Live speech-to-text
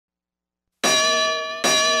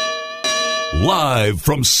Live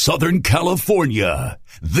from Southern California,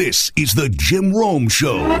 this is the Jim Rome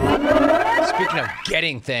Show. Speaking of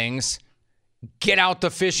getting things, get out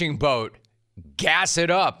the fishing boat, gas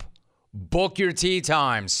it up, book your tee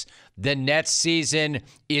times. The Nets season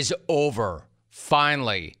is over,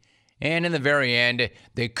 finally. And in the very end,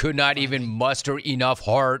 they could not even muster enough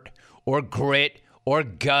heart or grit or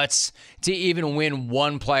guts to even win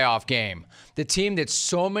one playoff game. The team that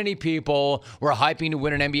so many people were hyping to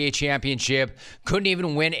win an NBA championship couldn't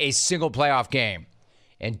even win a single playoff game.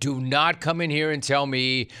 And do not come in here and tell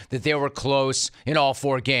me that they were close in all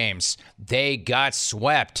four games. They got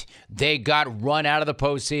swept. They got run out of the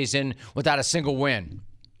postseason without a single win.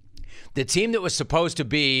 The team that was supposed to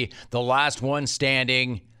be the last one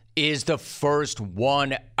standing is the first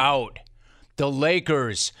one out. The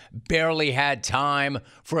Lakers barely had time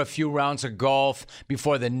for a few rounds of golf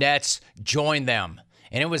before the Nets joined them.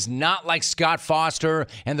 And it was not like Scott Foster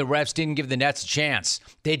and the refs didn't give the Nets a chance.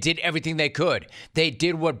 They did everything they could. They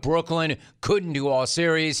did what Brooklyn couldn't do all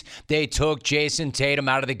series. They took Jason Tatum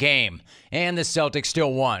out of the game. And the Celtics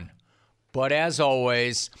still won. But as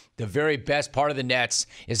always, the very best part of the Nets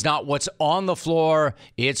is not what's on the floor,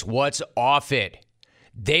 it's what's off it.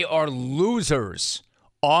 They are losers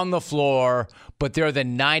on the floor, but they're the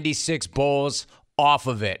 96 Bulls off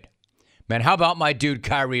of it. Man, how about my dude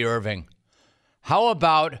Kyrie Irving? How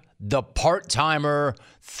about the part-timer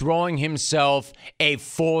throwing himself a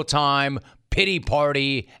full-time pity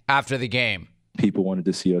party after the game? People wanted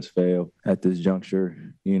to see us fail at this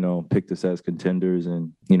juncture, picked us as contenders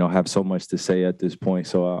and, have so much to say at this point.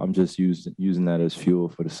 So I'm just using that as fuel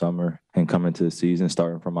for the summer and coming to the season,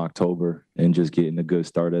 starting from October and just getting a good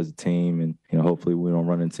start as a team. And, hopefully we don't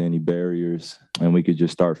run into any barriers and we could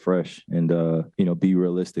just start fresh and, be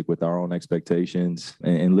realistic with our own expectations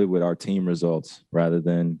and live with our team results rather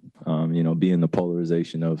than, be in the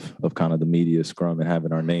polarization of kind of the media scrum and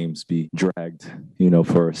having our names be dragged,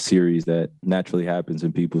 for a series that naturally happens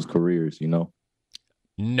in people's careers,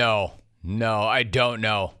 No, I don't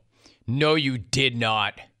know. No, you did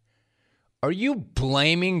not. Are you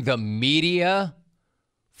blaming the media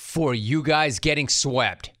for you guys getting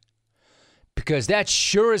swept? Because that's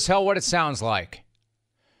sure as hell what it sounds like.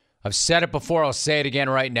 I've said it before, I'll say it again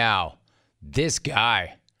right now. This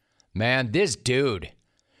guy, man, this dude.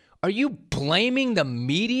 Are you blaming the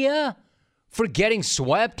media for getting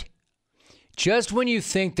swept? Just when you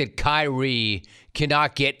think that Kyrie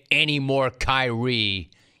cannot get any more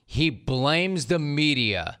Kyrie, he blames the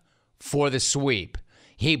media for the sweep.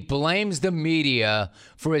 He blames the media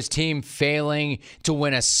for his team failing to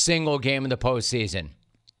win a single game in the postseason.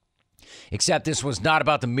 Except this was not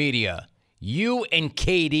about the media. You and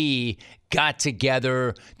KD got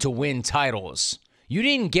together to win titles. You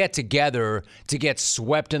didn't get together to get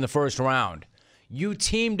swept in the first round. You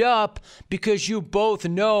teamed up because you both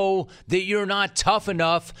know that you're not tough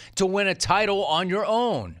enough to win a title on your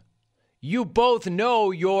own. You both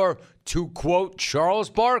know you're, to quote Charles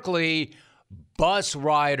Barkley, bus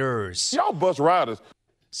riders. Y'all bus riders.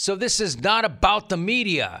 So this is not about the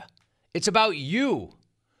media. It's about you.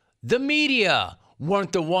 The media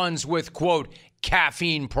weren't the ones with, quote,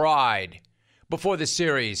 caffeine pride before the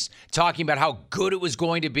series, talking about how good it was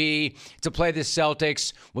going to be to play the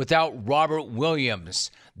Celtics without Robert Williams.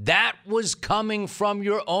 That was coming from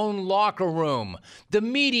your own locker room. The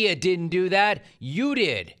media didn't do that. You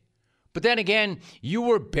did. But then again, you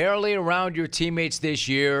were barely around your teammates this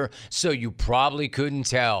year, so you probably couldn't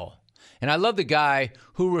tell. And I love the guy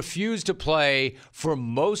who refused to play for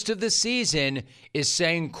most of the season is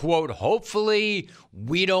saying, quote, hopefully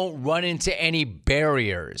we don't run into any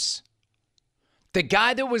barriers. The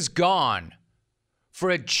guy that was gone for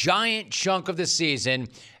a giant chunk of the season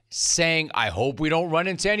saying, I hope we don't run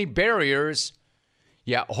into any barriers.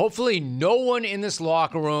 Yeah, hopefully no one in this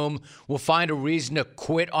locker room will find a reason to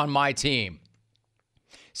quit on my team.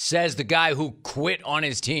 Says the guy who quit on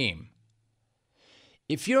his team.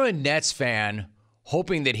 If you're a Nets fan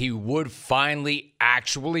hoping that he would finally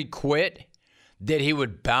actually quit, that he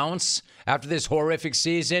would bounce after this horrific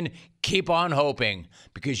season, keep on hoping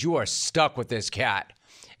because you are stuck with this cat.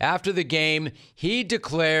 After the game, he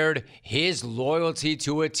declared his loyalty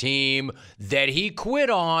to a team that he quit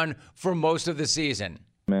on for most of the season.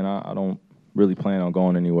 Man, I don't really plan on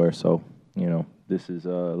going anywhere. So, this is,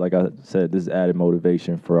 like I said, this is added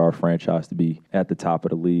motivation for our franchise to be at the top of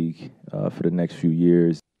the league for the next few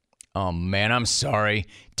years. Oh, man, I'm sorry.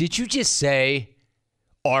 Did you just say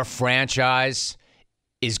our franchise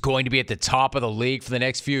is going to be at the top of the league for the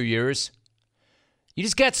next few years? You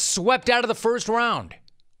just got swept out of the first round.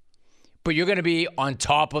 But you're going to be on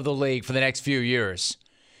top of the league for the next few years.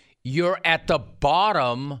 You're at the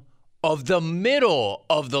bottom of the middle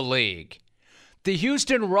of the league. The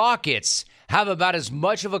Houston Rockets have about as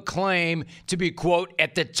much of a claim to be, quote,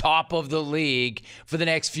 at the top of the league for the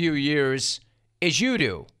next few years as you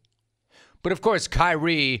do. But of course,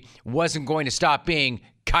 Kyrie wasn't going to stop being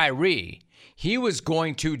Kyrie. He was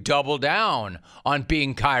going to double down on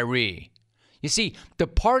being Kyrie. You see, the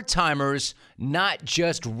part-timer's not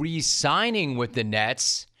just re-signing with the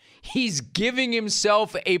Nets, he's giving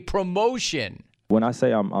himself a promotion. When I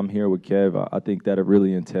say I'm here with Kev, I think that it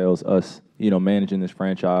really entails us, managing this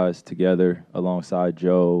franchise together alongside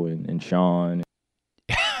Joe and Sean.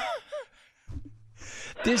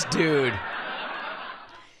 This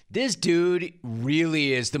dude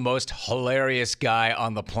really is the most hilarious guy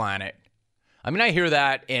on the planet. I mean, I hear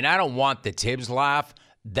that, and I don't want the Tibbs laugh.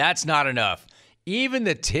 That's not enough. Even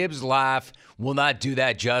the Tibbs laugh will not do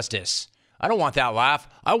that justice. I don't want that laugh.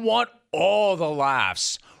 I want all the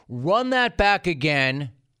laughs. Run that back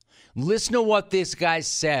again. Listen to what this guy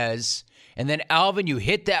says. And then, Alvin, you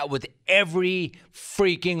hit that with every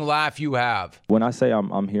freaking laugh you have. When I say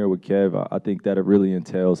I'm here with Kev, I think that it really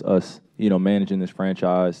entails us, managing this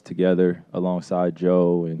franchise together alongside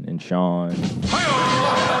Joe and Sean.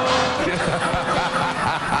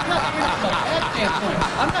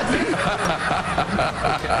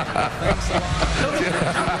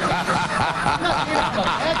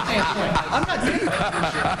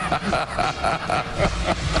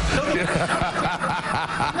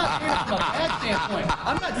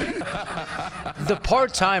 The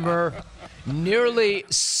part-timer nearly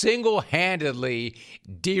single-handedly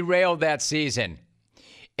derailed that season.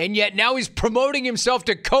 And yet now he's promoting himself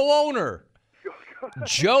to co-owner.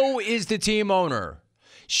 Joe is the team owner.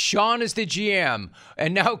 Sean is the GM.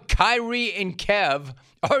 And now Kyrie and Kev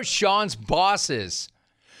are Sean's bosses.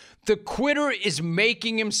 The quitter is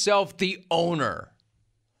making himself the owner.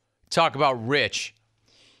 Talk about rich.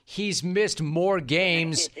 He's missed more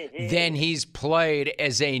games than he's played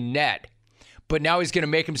as a Net. But now he's going to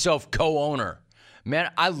make himself co-owner.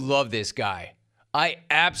 Man, I love this guy. I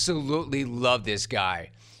absolutely love this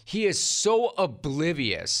guy. He is so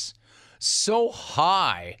oblivious, so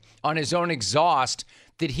high on his own exhaust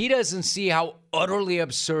that he doesn't see how utterly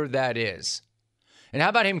absurd that is. And how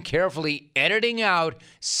about him carefully editing out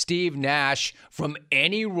Steve Nash from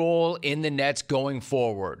any role in the Nets going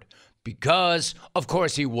forward? Because, of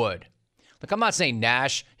course, he would. Look, I'm not saying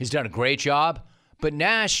Nash has done a great job, but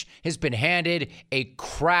Nash has been handed a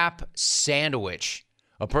crap sandwich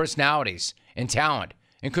of personalities and talent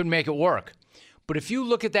and couldn't make it work. But if you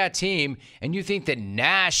look at that team and you think that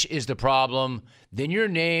Nash is the problem, then your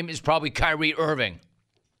name is probably Kyrie Irving.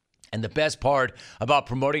 And the best part about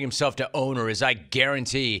promoting himself to owner is I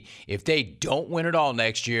guarantee if they don't win it all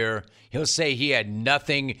next year, he'll say he had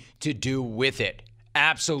nothing to do with it.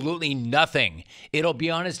 Absolutely nothing. It'll be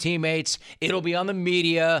on his teammates. It'll be on the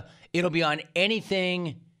media. It'll be on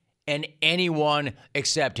anything and anyone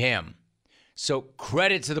except him. So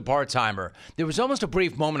credit to the part-timer. There was almost a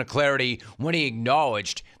brief moment of clarity when he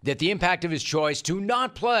acknowledged that the impact of his choice to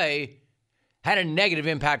not play had a negative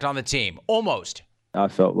impact on the team. Almost. I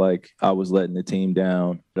felt like I was letting the team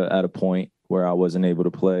down at a point where I wasn't able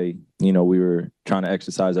to play. We were trying to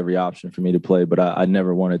exercise every option for me to play, but I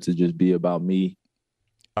never wanted to just be about me.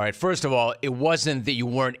 All right, first of all, it wasn't that you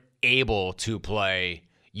weren't able to play.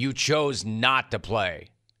 You chose not to play.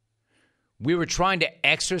 We were trying to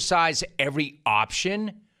exercise every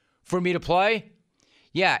option for me to play.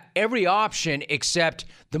 Yeah, every option except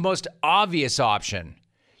the most obvious option.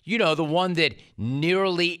 The one that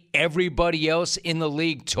nearly everybody else in the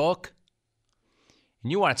league took.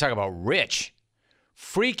 And you want to talk about rich.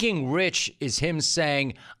 Freaking rich is him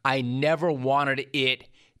saying, I never wanted it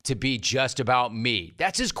to be just about me.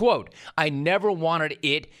 That's his quote. I never wanted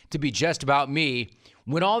it to be just about me,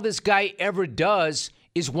 when all this guy ever does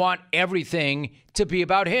is want everything to be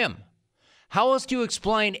about him. How else do you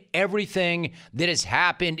explain everything that has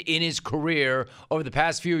happened in his career over the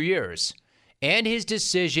past few years? And his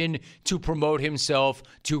decision to promote himself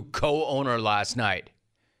to co-owner last night.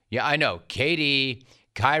 Yeah, I know. KD,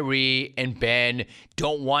 Kyrie, and Ben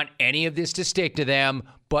don't want any of this to stick to them,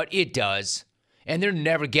 but it does. And they're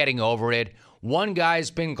never getting over it. One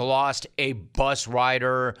guy's been glossed a bus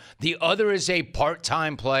rider. The other is a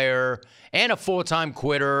part-time player and a full-time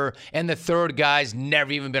quitter. And the third guy's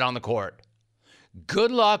never even been on the court.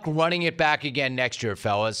 Good luck running it back again next year,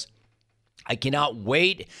 fellas. I cannot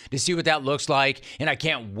wait to see what that looks like, and I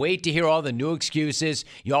can't wait to hear all the new excuses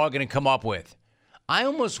y'all are going to come up with. I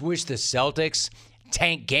almost wish the Celtics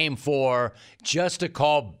tanked Game 4 just to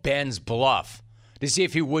call Ben's bluff, to see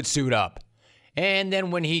if he would suit up. And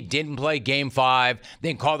then when he didn't play Game 5,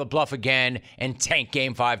 then call the bluff again and tank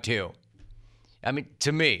Game 5 too. I mean,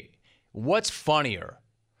 to me, what's funnier?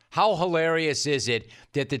 How hilarious is it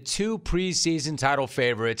that the two preseason title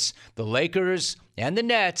favorites, the Lakers and the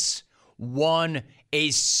Nets, won a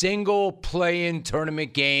single play-in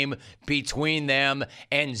tournament game between them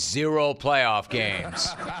and 0 playoff games?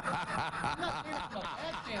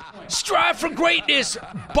 Strive for greatness,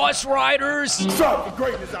 bus riders. Strive for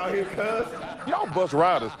greatness out here, cuz. Y'all bus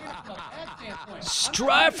riders.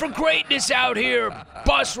 Strive for greatness out here,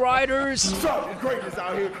 bus riders. Strive for greatness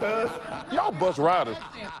out here, cuz. Y'all bus riders.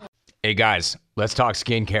 Hey guys, let's talk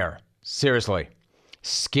skincare. Seriously.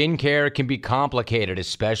 Skincare can be complicated,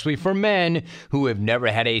 especially for men who have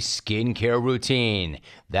never had a skincare routine.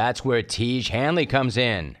 That's where Tiege Hanley comes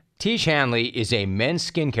in. Tiege Hanley is a men's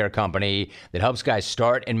skincare company that helps guys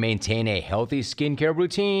start and maintain a healthy skincare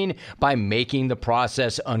routine by making the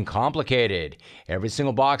process uncomplicated. Every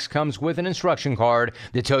single box comes with an instruction card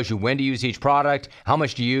that tells you when to use each product, how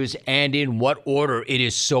much to use, and in what order. It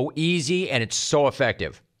is so easy and it's so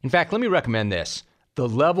effective. In fact, let me recommend this. The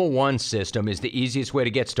Level 1 system is the easiest way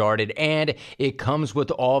to get started, and it comes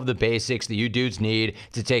with all of the basics that you dudes need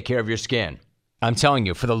to take care of your skin. I'm telling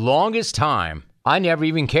you, for the longest time, I never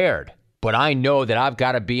even cared. But I know that I've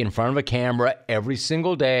got to be in front of a camera every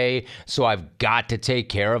single day, so I've got to take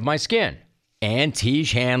care of my skin. And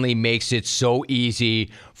Tiege Hanley makes it so easy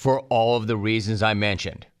for all of the reasons I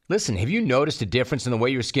mentioned. Listen, have you noticed a difference in the way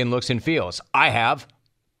your skin looks and feels? I have.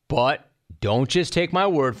 But don't just take my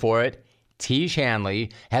word for it. Tiege Hanley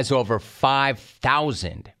has over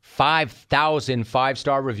 5,000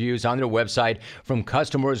 five-star reviews on their website from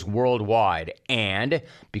customers worldwide. And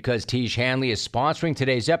because Tiege Hanley is sponsoring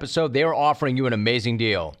today's episode, they're offering you an amazing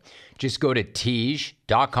deal. Just go to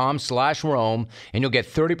Tiege.com/Rome and you'll get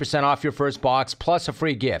 30% off your first box plus a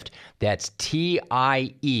free gift. That's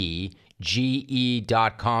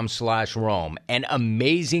TIEGE.com/Rome. An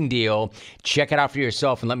amazing deal. Check it out for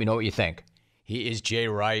yourself and let me know what you think. He is Jay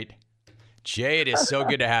Wright. Jay, it is so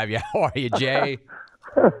good to have you. How are you, Jay?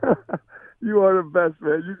 You are the best,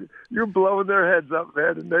 man. You're blowing their heads up,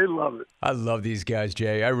 man, and they love it. I love these guys,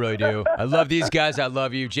 Jay. I really do. I love these guys. I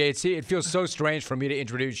love you, Jay. It feels so strange for me to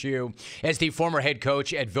introduce you as the former head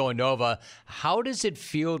coach at Villanova. How does it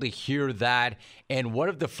feel to hear that, and what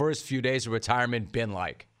have the first few days of retirement been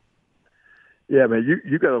like? Yeah, man,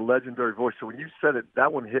 you got a legendary voice. So when you said it,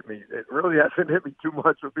 that one hit me. It really hasn't hit me too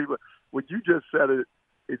much with people. When you just said it,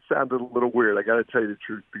 it sounded a little weird. I got to tell you the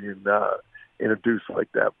truth, being introduced like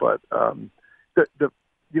that. But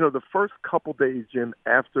the first couple days, Jim,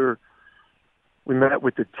 after we met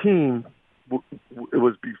with the team, it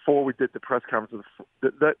was before we did the press conference.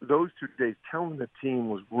 Those 2 days, telling the team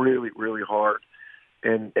was really, really hard,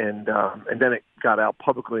 and then it got out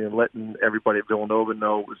publicly and letting everybody at Villanova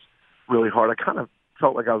know was really hard. I kind of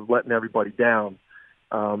felt like I was letting everybody down,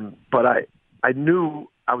 but I knew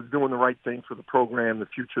I was doing the right thing for the program, the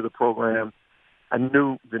future of the program. I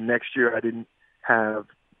knew the next year I just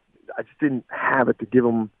didn't have it to give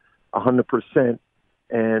them 100%.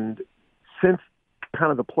 And since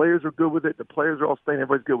kind of the players are good with it, the players are all staying,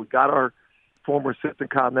 everybody's good. We got our former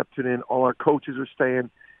assistant Kyle Neptune in, all our coaches are staying,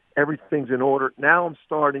 everything's in order. Now I'm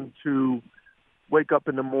starting to wake up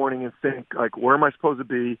in the morning and think, like, where am I supposed to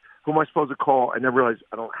be? Who am I supposed to call? And then realize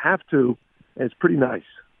I don't have to, and it's pretty nice.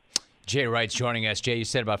 Jay Wright's joining us. Jay, you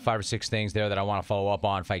said about 5 or 6 things there that I want to follow up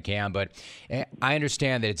on if I can, but I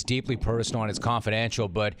understand that it's deeply personal and it's confidential,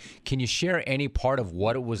 but can you share any part of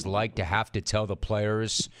what it was like to have to tell the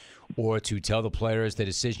players or to tell the players the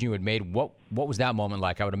decision you had made? What was that moment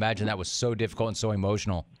like? I would imagine that was so difficult and so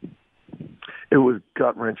emotional. It was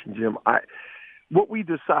gut-wrenching, Jim. What we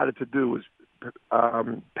decided to do was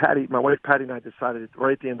Patty, my wife Patty and I decided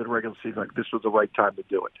right at the end of the regular season, like, this was the right time to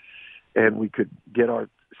do it. And we could get our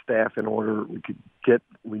staff in order. We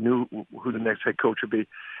knew who the next head coach would be.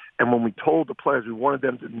 And when we told the players, we wanted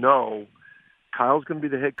them to know Kyle's going to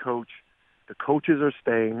be the head coach. The coaches are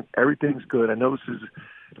staying. Everything's good. I know this is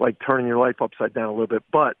like turning your life upside down a little bit,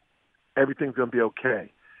 but everything's going to be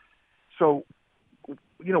okay. So,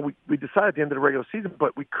 we decided at the end of the regular season,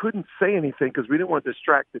 but we couldn't say anything because we didn't want to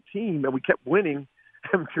distract the team, and we kept winning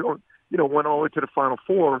until, went all the way to the Final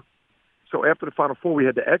Four. So after the Final Four, we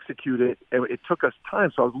had to execute it, and it took us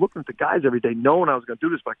time. So I was looking at the guys every day, knowing I was going to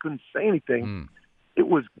do this, but I couldn't say anything. It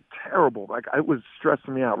was terrible. Like, it was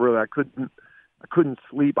stressing me out, really. I couldn't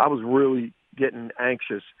sleep. I was really getting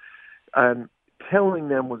anxious. And telling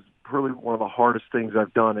them was really one of the hardest things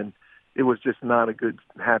I've done, and it was just not a good,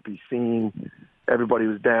 happy scene. Everybody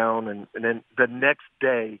was down, and then the next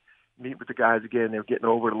day, meet with the guys again. They were getting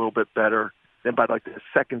over it a little bit better. then by like the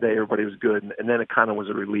second day, everybody was good, and then it kind of was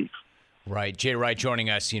a relief. Right. Jay Wright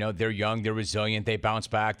joining us. They're young, they're resilient, they bounce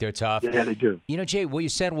back, they're tough. Yeah, they do. Jay, what you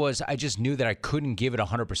said was, I just knew that I couldn't give it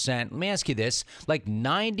 100%. Let me ask you this. Like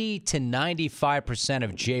 90 to 95%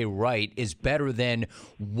 of Jay Wright is better than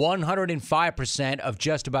 105% of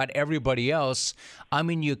just about everybody else. I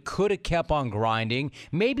mean, you could have kept on grinding,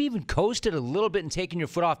 maybe even coasted a little bit and taken your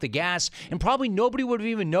foot off the gas, and probably nobody would have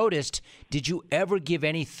even noticed. Did you ever give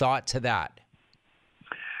any thought to that?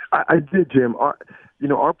 I did, Jim.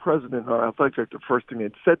 Our president, our athletic director, the first thing he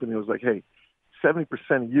had said to me was like, hey, 70%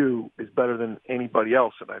 of you is better than anybody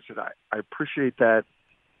else. And I said, I appreciate that,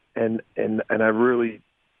 and I really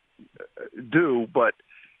do. But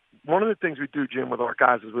one of the things we do, Jim, with our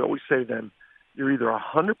guys is we always say to them, you're either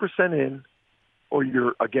 100% in or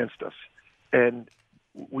you're against us. And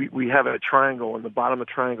we have a triangle, and the bottom of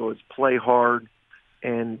the triangle is play hard,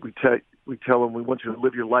 and we tell them we want you to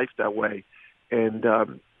live your life that way. And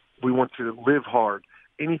we want you to live hard.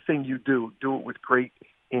 Anything you do it with great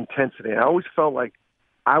intensity. I always felt like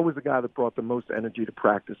I was the guy that brought the most energy to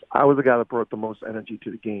practice. I was the guy that brought the most energy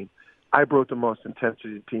to the game. I brought the most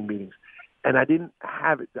intensity to team meetings. And I didn't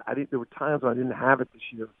have it. There were times when I didn't have it this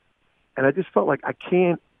year. And I just felt like I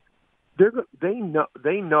can't. They know.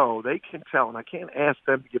 They can tell. And I can't ask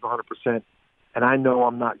them to give 100%. And I know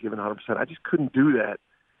I'm not giving 100%. I just couldn't do that.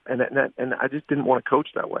 And I just didn't want to coach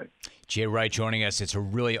that way. Jay Wright joining us. It's a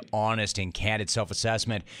really honest and candid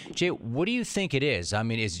self-assessment. Jay, what do you think it is? I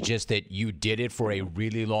mean, is it just that you did it for a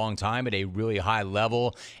really long time at a really high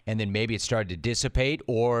level, and then maybe it started to dissipate?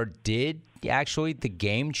 Or did actually the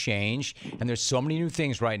game change, and there's so many new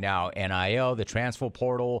things right now, NIL, the transfer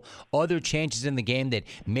portal, other changes in the game that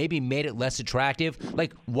maybe made it less attractive?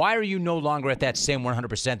 Like, why are you no longer at that same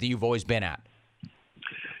 100% that you've always been at?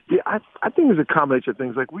 Yeah, I think there's a combination of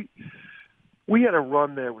things. Like we had a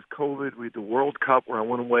run there with COVID. We had the World Cup where I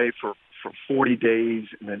went away for 40 days,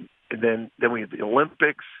 and then we had the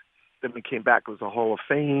Olympics. Then we came back. It was the Hall of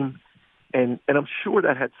Fame, and I'm sure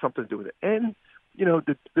that had something to do with it. And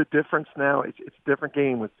the difference now, it's a different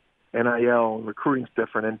game with NIL and recruiting's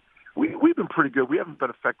different. And we've been pretty good. We haven't been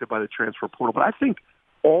affected by the transfer portal, but I think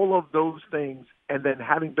all of those things, and then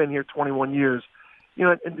having been here 21 years,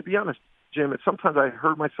 and to be honest, Jim, sometimes I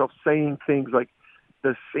heard myself saying things like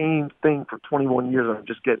the same thing for 21 years. And I'm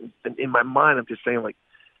just getting, in my mind, I'm just saying, like,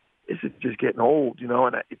 this is just getting old,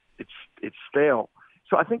 and it's stale.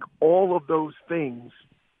 So I think all of those things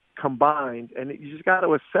combined, and you just got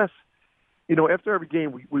to assess, after every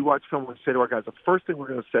game, we watch someone say to our guys, the first thing we're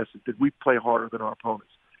going to assess is, did we play harder than our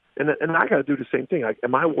opponents? And I got to do the same thing.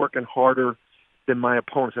 Am I working harder than my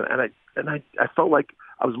opponents? And I felt like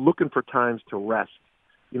I was looking for times to rest.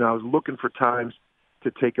 I was looking for times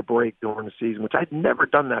to take a break during the season, which I'd never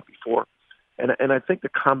done that before. And I think the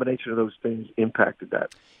combination of those things impacted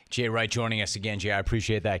that. Jay Wright joining us again. Jay, I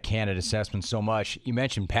appreciate that candid assessment so much. You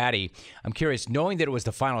mentioned Patty. I'm curious, knowing that it was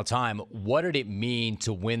the final time, what did it mean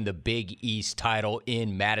to win the Big East title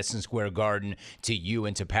in Madison Square Garden to you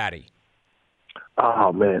and to Patty?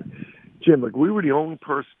 Oh, man. Jim, we were the only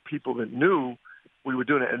people that knew we were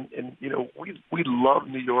doing it. And we love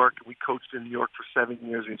New York. We coached in New York for 7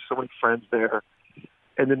 years. We had so many friends there.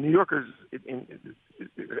 And the New Yorkers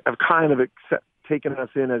have kind of taken us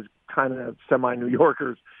in as kind of semi-New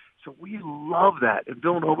Yorkers. So we love that. And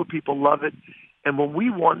Villanova people love it. And when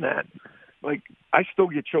we won that, like, I still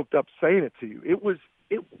get choked up saying it to you.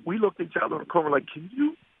 We looked at each other in the corner like, can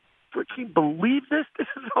you freaking believe this? This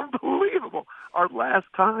is unbelievable. Our last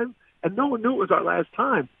time. And no one knew it was our last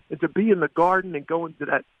time. And to be in the Garden and go into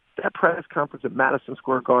that press conference at Madison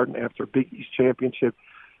Square Garden after a Big East championship,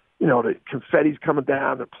 the confetti's coming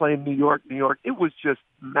down, they're playing New York. It was just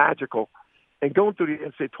magical. And going through the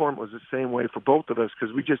NCAA tournament was the same way for both of us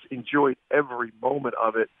because we just enjoyed every moment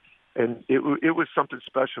of it. And it was something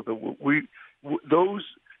special. Those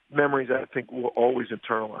memories, I think, will always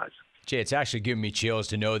internalize. Jay, it's actually giving me chills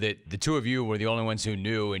to know that the two of you were the only ones who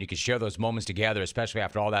knew, and you could share those moments together, especially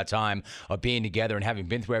after all that time of being together and having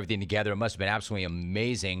been through everything together. It must have been absolutely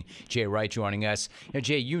amazing. Jay Wright joining us.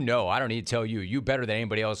 Jay, I don't need to tell you better than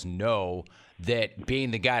anybody else know that being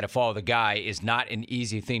the guy to follow the guy is not an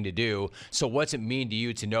easy thing to do. So what's it mean to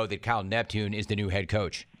you to know that Kyle Neptune is the new head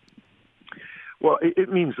coach? Well,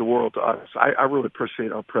 it means the world to us. I really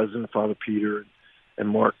appreciate our president, Father Peter, and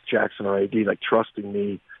Mark Jackson, our AD, trusting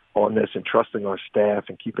me on this and trusting our staff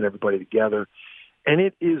and keeping everybody together. And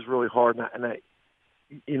it is really hard. And I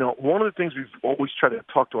one of the things we've always tried to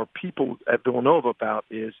talk to our people at Villanova about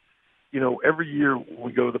is, every year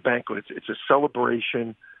we go to the banquet, it's a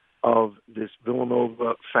celebration of this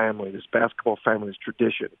Villanova family, this basketball family, this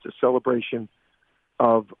tradition. It's a celebration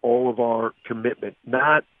of all of our commitment,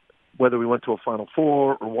 not whether we went to a Final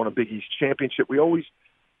Four or won a Big East championship. We always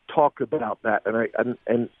talk about that,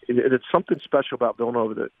 and it's something special about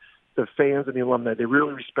Villanova that the fans and the alumni, they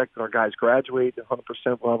really respect that our guys graduate at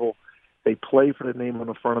 100% level. They play for the name on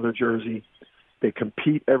the front of their jersey. They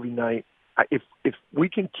compete every night. If we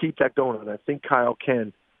can keep that going, and I think Kyle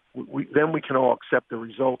can, then we can all accept the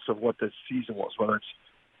results of what the season was, whether it's,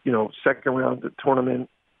 second round of the tournament,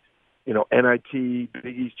 NIT,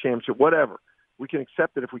 Big East championship, whatever. We can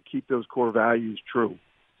accept it if we keep those core values true.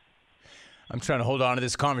 I'm trying to hold on to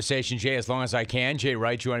this conversation, Jay, as long as I can. Jay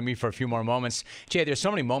Wright joining me for a few more moments. Jay, there's so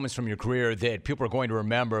many moments from your career that people are going to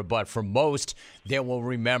remember, but for most, they will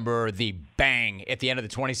remember the bang at the end of the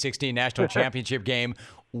 2016 National Championship game.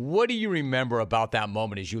 What do you remember about that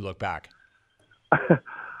moment as you look back?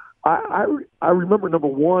 I remember, number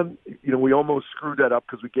one, we almost screwed that up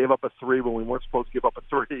because we gave up a three when we weren't supposed to give up a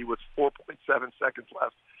three with 4.7 seconds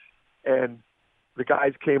left. And the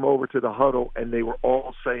guys came over to the huddle, and they were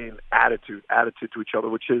all saying attitude to each other,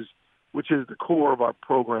 which is the core of our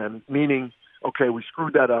program, meaning, okay, we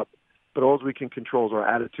screwed that up, but all we can control is our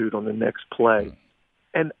attitude on the next play.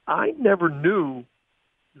 And I never knew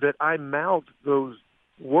that I mouthed those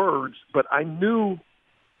words, but I knew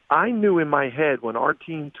in my head when our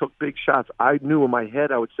team took big shots, I knew in my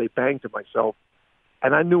head I would say bang to myself.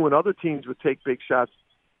 And I knew when other teams would take big shots,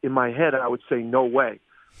 in my head I would say no way.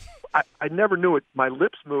 I never knew it. My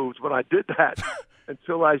lips moved when I did that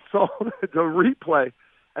until I saw the replay.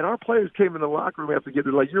 And our players came in the locker room after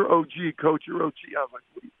getting like, "You're OG, coach. You're OG." I was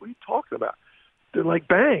like, "What are you talking about?" They're like,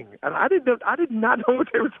 "Bang!" And I did not know what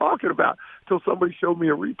they were talking about until somebody showed me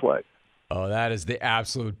a replay. Oh, that is the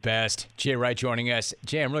absolute best. Jay Wright joining us.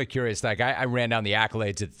 Jay, I'm really curious. Like, I ran down the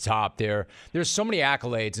accolades at the top there. There's so many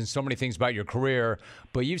accolades and so many things about your career,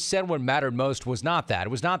 but you said what mattered most was not that. It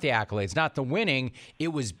was not the accolades, not the winning.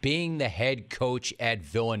 It was being the head coach at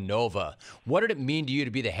Villanova. What did it mean to you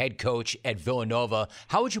to be the head coach at Villanova?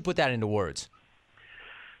 How would you put that into words?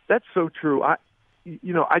 That's so true. I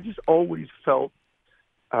just always felt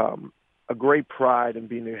a great pride in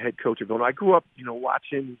being the head coach at Villanova. I grew up,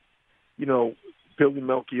 watching Billy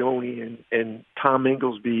Melchione and Tom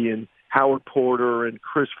Inglesby and Howard Porter and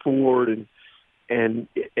Chris Ford and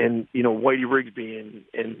Whitey Rigsby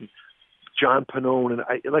and John Pannone.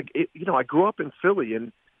 And I grew up in Philly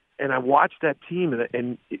and I watched that team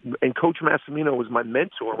and Coach Massimino was my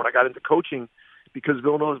mentor when I got into coaching because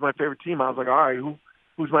Villanova was my favorite team. I was like, all right,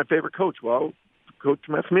 who's my favorite coach? Well, Coach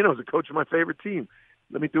Massimino is the coach of my favorite team.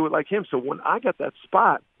 Let me do it like him. So when I got that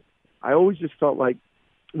spot, I always just felt like,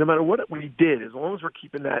 no matter what we did, as long as we're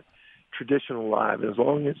keeping that tradition alive, and as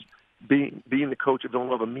long as being the coach of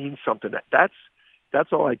Villanova means something,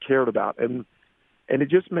 that's all I cared about, and it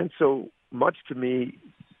just meant so much to me,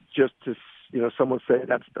 just to someone say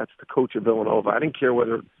that's the coach of Villanova. I didn't care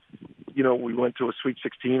whether we went to a Sweet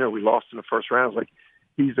 16 or we lost in the first round. It was like,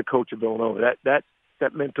 he's the coach of Villanova.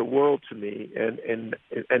 That meant the world to me, and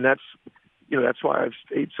that's. That's why I've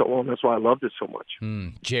stayed so long. That's why I loved it so much.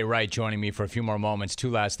 Jay Wright joining me for a few more moments.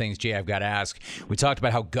 Two last things, Jay, I've got to ask. We talked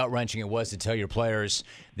about how gut-wrenching it was to tell your players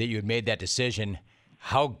that you had made that decision.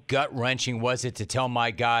 How gut-wrenching was it to tell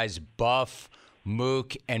my guys Buff,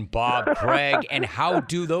 Mook, and Bob Craig? And how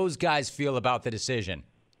do those guys feel about the decision?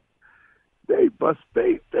 They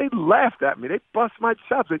laughed at me. They bust my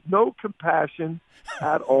chops. With no compassion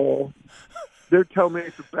at all. They're telling me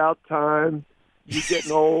it's about time. You're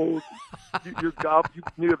getting old. Your golf,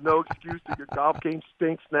 you have no excuse. Your golf game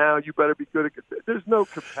stinks now. You better be good at it. There's no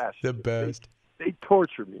compassion. The best. They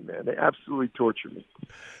torture me, man. They absolutely torture me.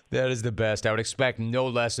 That is the best. I would expect no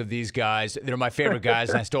less of these guys. They're my favorite guys,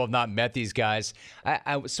 and I still have not met these guys.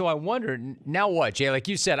 So I wonder, now what, Jay? Like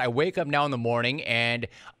you said, I wake up now in the morning, and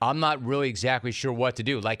I'm not really exactly sure what to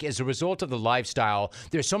do. Like, as a result of the lifestyle,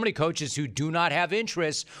 there's so many coaches who do not have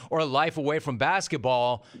interests or a life away from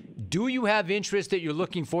basketball. Do you have interests that you're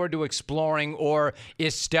looking forward to exploring, or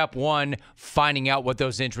is step one finding out what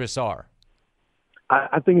those interests are?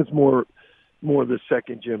 I think it's more the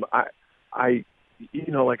second, Jim. I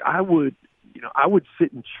would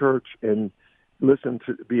sit in church and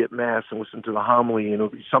be at Mass and listen to the homily, and it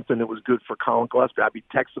would be something that was good for Colin Gillespie. I'd be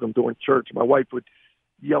texting him during church. My wife would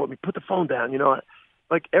yell at me, "Put the phone down."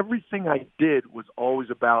 Like everything I did was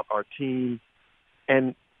always about our team.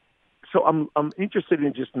 And so I'm interested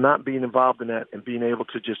in just not being involved in that and being able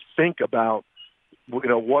to just think about,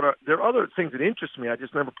 there are other things that interest me. I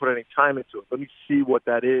just never put any time into it. Let me see what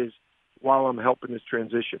that is while I'm helping this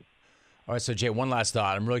transition. All right, so Jay, one last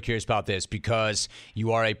thought. I'm really curious about this because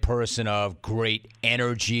you are a person of great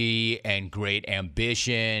energy and great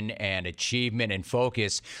ambition and achievement and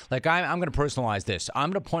focus. Like I'm going to personalize this.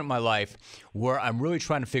 I'm going to point in my life where I'm really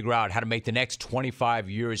trying to figure out how to make the next 25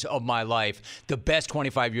 years of my life the best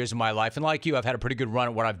 25 years of my life. And like you, I've had a pretty good run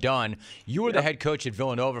at what I've done. You were the head coach at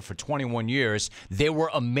Villanova for 21 years. They were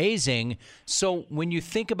amazing. So when you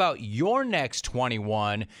think about your next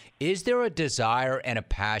 21, is there a desire and a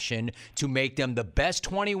passion to make them the best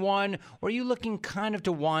 21, or are you looking kind of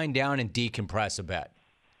to wind down and decompress a bit?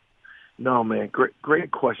 No, man,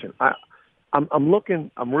 great question.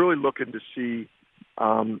 I'm really looking to see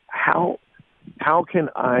how can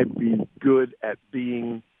I be good at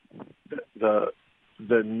being the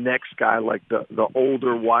next guy, like the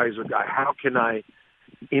older, wiser guy. How can I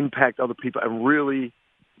impact other people and really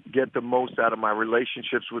get the most out of my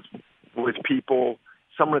relationships with people?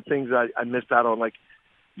 Some of the things I missed out on, like,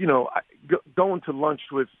 going to lunch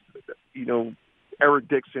with, Eric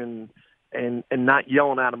Dixon and not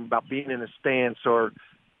yelling at him about being in a stance or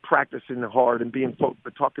practicing hard and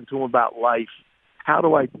but talking to him about life. How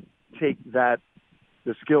do I take the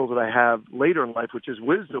skills that I have later in life, which is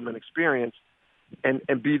wisdom and experience,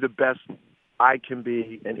 and be the best I can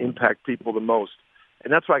be and impact people the most?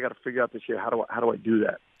 And that's what I got to figure out this year. How do I do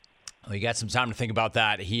that? Well, you got some time to think about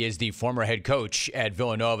that. He is the former head coach at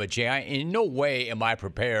Villanova. Jay, in no way am I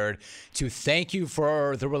prepared to thank you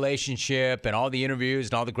for the relationship and all the interviews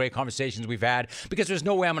and all the great conversations we've had, because there's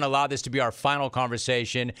no way I'm going to allow this to be our final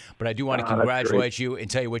conversation. But I do want to congratulate you and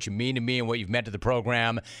tell you what you mean to me and what you've meant to the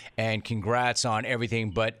program. And congrats on everything.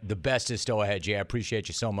 But the best is still ahead, Jay. I appreciate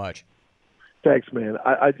you so much. Thanks, man.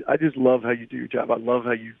 I just love how you do your job. I love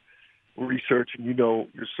how you research, and you're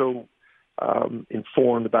so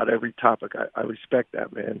informed about every topic. I respect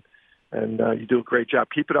that, man. And you do a great job.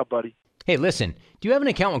 Keep it up, buddy. Hey, listen, do you have an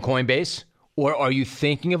account with Coinbase? Or are you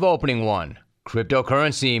thinking of opening one?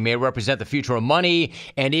 Cryptocurrency may represent the future of money,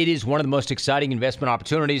 and it is one of the most exciting investment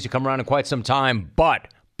opportunities to come around in quite some time. But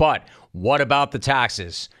what about the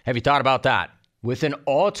taxes? Have you thought about that? With an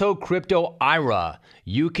Alto Crypto IRA,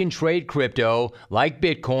 you can trade crypto like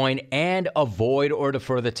Bitcoin and avoid or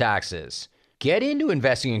defer the taxes. Get into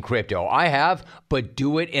investing in crypto. I have, but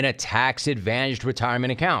do it in a tax-advantaged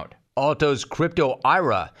retirement account. Alto's Crypto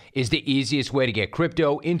IRA is the easiest way to get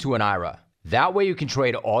crypto into an IRA. That way you can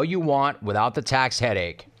trade all you want without the tax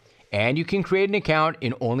headache. And you can create an account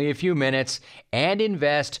in only a few minutes and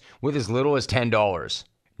invest with as little as $10.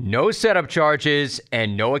 No setup charges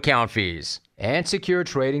and no account fees. And secure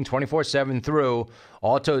trading 24/7 through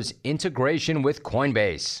Alto's integration with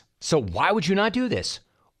Coinbase. So why would you not do this?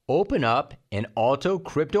 Open up an Alto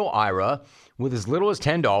Crypto IRA with as little as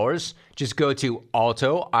 $10. Just go to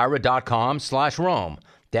altoira.com/Rome.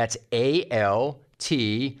 That's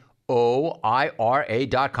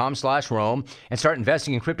ALTOIRA.com/Rome and start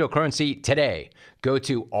investing in cryptocurrency today. Go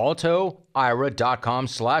to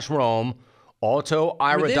altoira.com/Rome.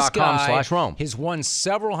 altoira.com/Rome. He's won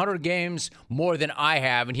several hundred games more than I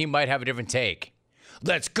have, and he might have a different take.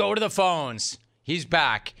 Let's go to the phones. He's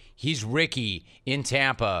back. He's Ricky in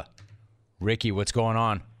Tampa. Ricky, what's going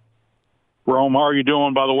on? Rome, how are you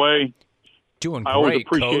doing, by the way? Doing great, I always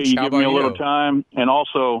appreciate Coach. you How giving me a about little you? time. And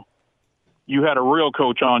also, you had a real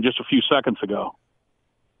coach on just a few seconds ago.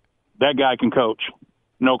 That guy can coach.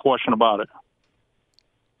 No question about it.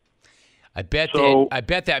 I bet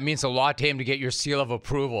that means a lot to him to get your seal of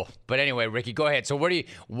approval. But anyway, Ricky, go ahead. So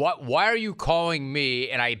why are you calling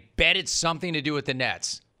me? And I bet it's something to do with the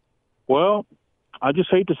Nets. Well, I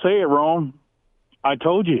just hate to say it, Rome. I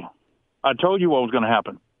told you what was going to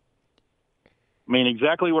happen. I mean,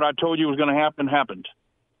 exactly what I told you was going to happen happened.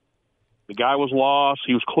 The guy was lost.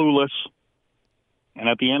 He was clueless. And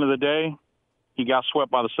at the end of the day, he got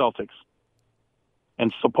swept by the Celtics.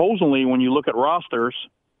 And supposedly, when you look at roster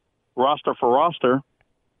for roster,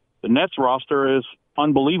 the Nets roster is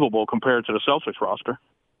unbelievable compared to the Celtics roster.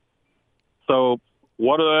 So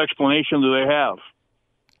what other explanation do they have?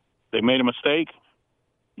 They made a mistake?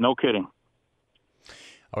 No kidding.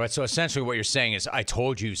 All right, so essentially what you're saying is, I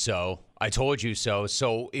told you so. I told you so.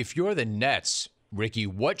 So if you're the Nets, Ricky,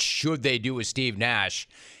 what should they do with Steve Nash?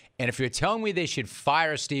 And if you're telling me they should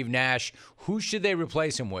fire Steve Nash, who should they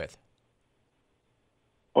replace him with?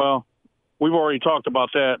 Well, we've already talked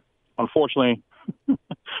about that. Unfortunately,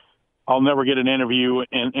 I'll never get an interview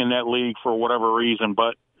in that league for whatever reason.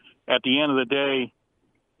 But at the end of the day,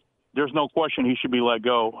 there's no question he should be let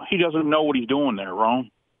go. He doesn't know what he's doing there, Ron.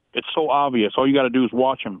 It's so obvious. All you got to do is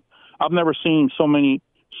watch him. I've never seen so many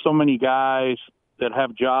guys that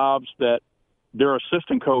have jobs that their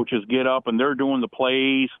assistant coaches get up and they're doing the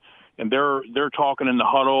plays and they're talking in the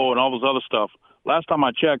huddle and all this other stuff. Last time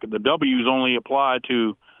I checked, the W's only apply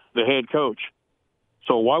to the head coach.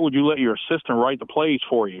 So why would you let your assistant write the plays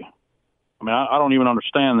for you? I mean, I don't even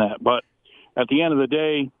understand that. But at the end of the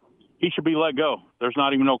day, he should be let go. There's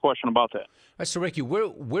not even no question about that. All right, so, Ricky,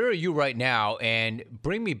 where are you right now? And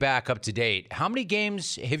bring me back up to date. How many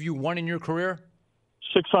games have you won in your career?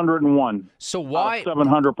 601. So why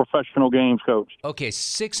 700 professional games coached. Okay,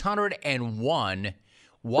 601.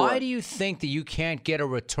 Why Correct. do you think that you can't get a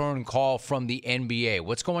return call from the NBA?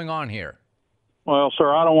 What's going on here? Well,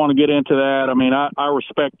 sir, I don't want to get into that. I mean, I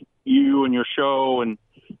respect you and your show, and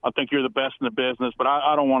I think you're the best in the business, but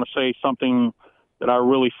I don't want to say something that I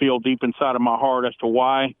really feel deep inside of my heart as to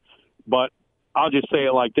why. But I'll just say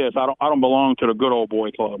it like this: I don't belong to the good old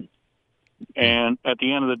boy club. And at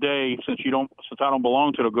the end of the day, since I don't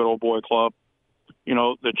belong to the good old boy club, you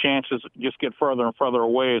know, the chances just get further and further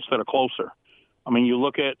away instead of closer. I mean, you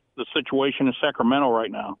look at the situation in Sacramento right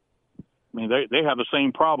now. I mean, they have the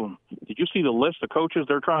same problem. Did you see the list of coaches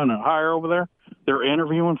they're trying to hire over there? They're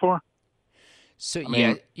interviewing for. So I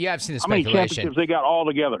mean, yeah, I've seen the how many speculation. championships they got all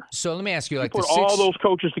together? So let me ask you, like, Put all those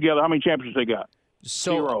coaches together. How many championships they got?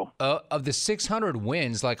 So 0. Of the 600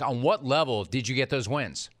 wins, like, on what level did you get those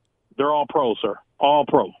wins? They're all pro, sir. All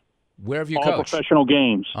pro. Where have you all coached? Professional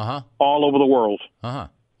games. Uh-huh. All over the world. Uh-huh.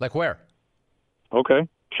 Like where? Okay.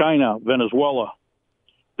 China, Venezuela,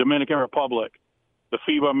 Dominican Republic, the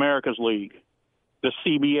FIBA Americas League, the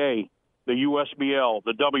CBA, the USBL,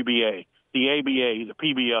 the WBA, the ABA, the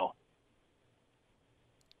PBL.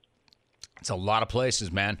 It's a lot of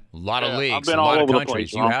places, man. A lot of Yeah, leagues. I've been a lot all of over the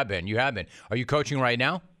countries. place, You huh? have been. You have been. Are you coaching right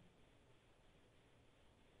now?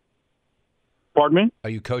 Pardon me? Are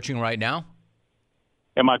you coaching right now?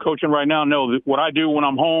 Am I coaching right now? No. What I do when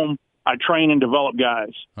I'm home, I train and develop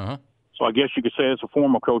guys. Uh-huh. So I guess you could say it's a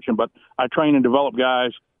form of coaching, but I train and develop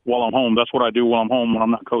guys while I'm home. That's what I do while I'm home when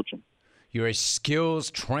I'm not coaching. You're a skills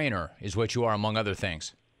trainer is what you are, among other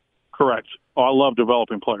things. Correct. Oh, I love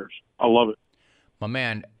developing players. I love it. My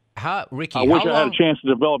man, Ricky, I wish how I had long, a chance to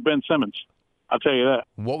develop Ben Simmons. I'll tell you that.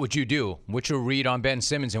 what would you do? What's your read on Ben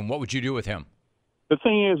Simmons, and what would you do with him? The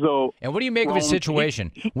thing is, though, And what do you make of his Rome,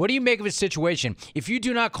 situation? What do you make of his situation? If you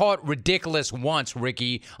do not call it ridiculous once,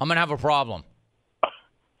 Ricky, I'm going to have a problem.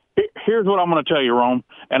 here's what I'm going to tell you, Rome.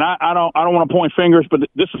 And I don't want to point fingers, but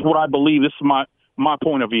this is what I believe. This is my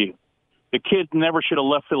point of view. The kid never should have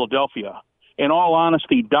left Philadelphia. In all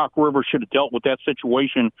honesty, Doc Rivers should have dealt with that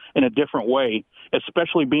situation in a different way,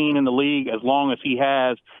 especially being in the league as long as he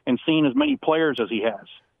has and seeing as many players as he has.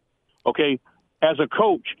 Okay? As a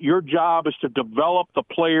coach, your job is to develop the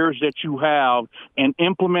players that you have and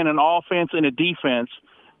implement an offense and a defense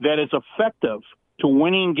that is effective to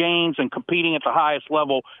winning games and competing at the highest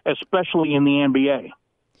level, especially in the NBA.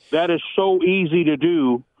 That is so easy to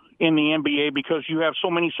do in the NBA because you have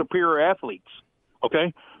so many superior athletes,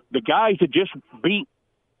 okay? The guys that just beat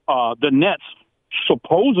the Nets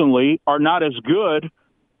supposedly are not as good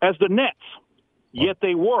as the Nets, yet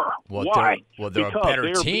they were. Why? They're Because a better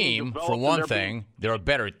they're being team, developed for and one they're thing. They're a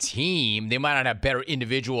better team. They might not have better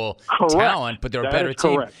individual Correct. talent, but they're a That better is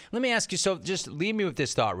team. correct. Let me ask you, so just leave me with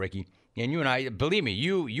this thought, Ricky. And you and I, believe me,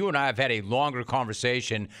 you and I have had a longer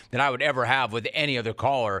conversation than I would ever have with any other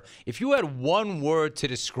caller. If you had one word to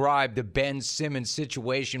describe the Ben Simmons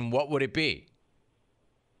situation, what would it be?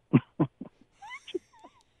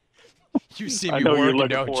 You see me I know you're working, looking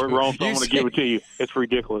don't for you? it, Ron, so I'm going to give it to you. It's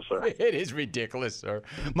ridiculous, sir. It is ridiculous, sir.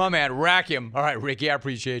 My man, rack him. All right, Ricky, I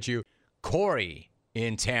appreciate you. Corey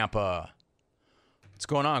in Tampa. What's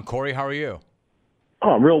going on, Corey? How are you?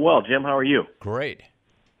 Oh, I'm real well, Jim. How are you? Great.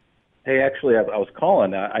 Hey, actually, I was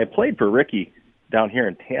calling. I played for Ricky down here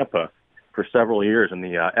in Tampa for several years in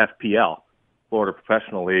the FPL, Florida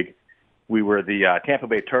Professional League. We were the Tampa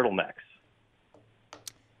Bay Turtlenecks.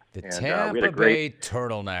 The And, Tampa we had a Bay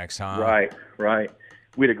Turtlenecks, huh? Right.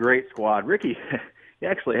 We had a great squad. Ricky, he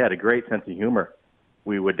actually had a great sense of humor.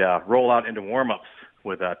 We would roll out into warm-ups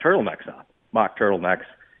with turtlenecks on, mock turtlenecks.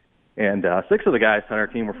 And 6 of the guys on our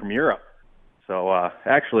team were from Europe. So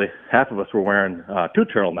actually, half of us were wearing 2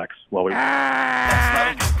 turtlenecks while we. That's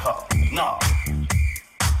not a good call. No.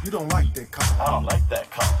 You don't like that call. I don't like that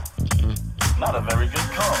call. Not a very good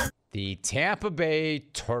call. The Tampa Bay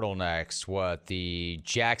Turtlenecks, what, the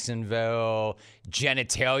Jacksonville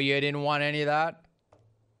genitalia didn't want any of that?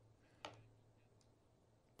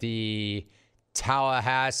 The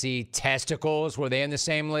Tallahassee Testicles, were they in the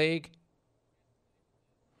same league?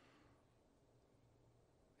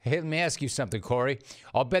 Hey, let me ask you something, Corey.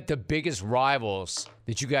 I'll bet the biggest rivals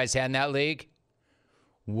that you guys had in that league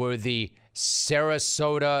were the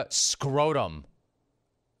Sarasota Scrotum.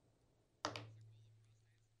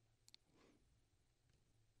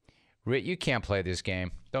 You can't play this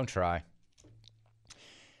game. Don't try.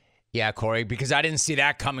 Yeah, Corey, because I didn't see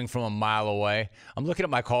that coming from a mile away. I'm looking at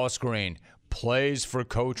my call screen. Plays for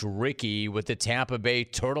Coach Ricky with the Tampa Bay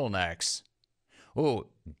Turtlenecks. Ooh,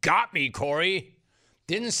 got me, Corey.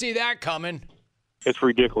 Didn't see that coming. It's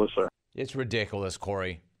ridiculous, sir. It's ridiculous,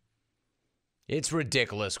 Corey. It's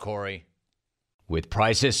ridiculous, Corey. With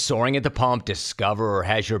prices soaring at the pump, Discover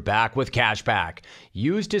has your back with cash back.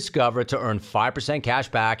 Use Discover to earn 5% cash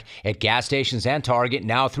back at gas stations and Target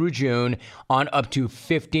now through June on up to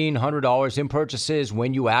 $1,500 in purchases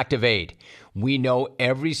when you activate. We know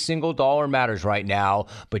every single dollar matters right now,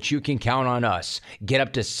 but you can count on us. Get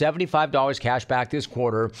up to $75 cash back this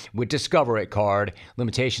quarter with Discover It card.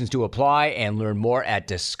 Limitations do apply, and learn more at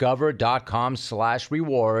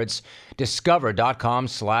discover.com/rewards.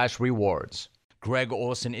 Discover.com/rewards. Greg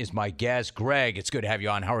Olsen is my guest. Greg, it's good to have you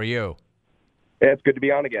on. How are you? Yeah, it's good to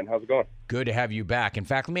be on again. How's it going? Good to have you back. In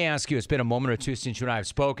fact, let me ask you, it's been a moment or two since you and I have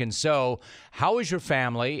spoken. So how is your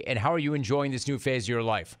family, and how are you enjoying this new phase of your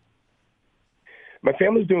life? My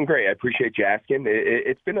family's doing great. I appreciate you asking.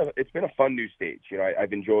 It's been a fun new stage. You know,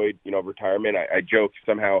 I've enjoyed, retirement. I joke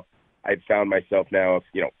somehow I've found myself now,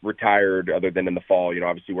 retired other than in the fall,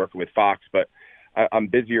 obviously working with Fox, but I'm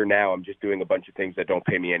busier now. I'm just doing a bunch of things that don't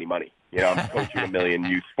pay me any money. I'm coaching a million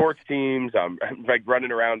youth sports teams. I'm like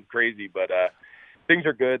running around crazy, but things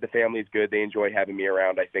are good. The family's good. They enjoy having me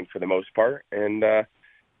around, I think, for the most part. And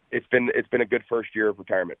it's been a good first year of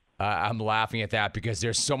retirement. I'm laughing at that because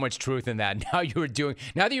there's so much truth in that. Now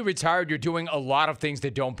that you're retired, you're doing a lot of things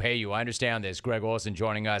that don't pay you. I understand this. Greg Olsen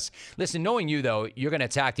joining us. Listen, knowing you, though, you're going to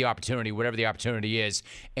attack the opportunity, whatever the opportunity is,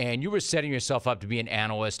 and you were setting yourself up to be an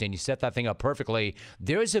analyst, and you set that thing up perfectly.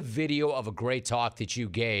 There's a video of a great talk that you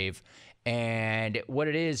gave, and what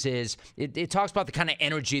it is it talks about the kind of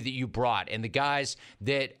energy that you brought, and the guys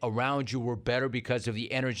that around you were better because of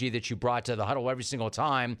the energy that you brought to the huddle every single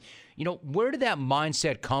time. Where did that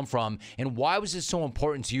mindset come from, and why was it so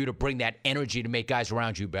important to you to bring that energy to make guys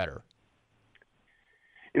around you better?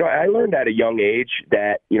 I learned at a young age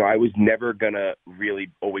that, I was never going to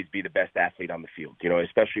really always be the best athlete on the field,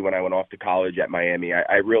 especially when I went off to college at Miami.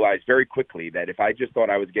 I realized very quickly that if I just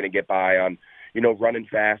thought I was going to get by on, running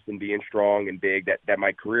fast and being strong and big, that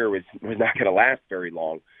my career was not going to last very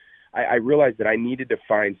long. I realized that I needed to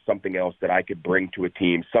find something else that I could bring to a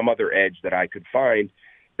team, some other edge that I could find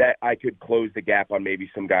that I could close the gap on maybe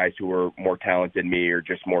some guys who were more talented than me or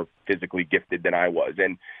just more physically gifted than I was.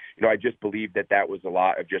 And, I just believed that was a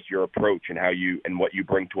lot of just your approach and what you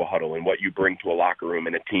bring to a huddle and what you bring to a locker room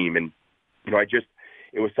and a team. And,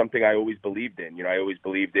 it was something I always believed in. I always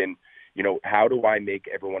believed in, how do I make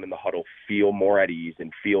everyone in the huddle feel more at ease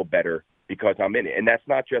and feel better because I'm in it? And that's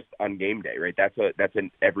not just on game day, right? That's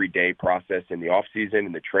an everyday process in the off season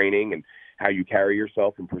and the training and how you carry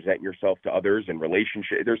yourself and present yourself to others and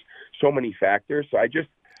relationship. There's so many factors. So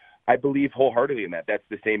I believe wholeheartedly in that. That's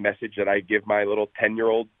the same message that I give my little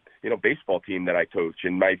 10-year-old, baseball team that I coach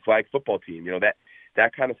and my flag football team.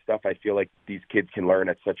 That kind of stuff I feel like these kids can learn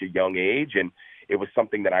at such a young age. And it was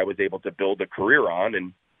something that I was able to build a career on.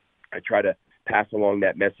 And I try to pass along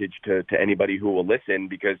that message to anybody who will listen,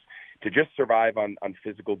 because to just survive on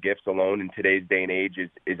physical gifts alone in today's day and age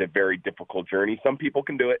is a very difficult journey. Some people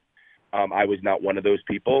can do it. I was not one of those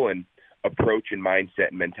people, and approach and mindset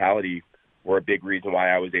and mentality were a big reason why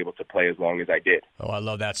I was able to play as long as I did. Oh, I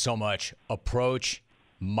love that so much. Approach,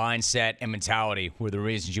 mindset, and mentality were the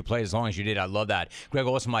reasons you played as long as you did. I love that. Greg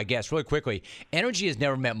Olsen, my guest. Really quickly, energy has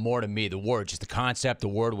never meant more to me, the word, just the concept, the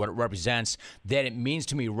word, what it represents, than it means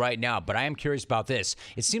to me right now. But I am curious about this.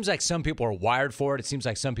 It seems like some people are wired for it. It seems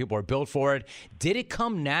like some people are built for it. Did it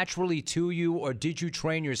come naturally to you, or did you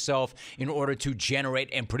train yourself in order to generate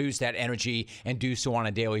and produce that energy and do so on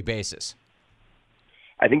a daily basis?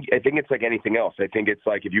 I think it's like anything else. I think it's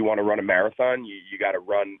like if you want to run a marathon, you got to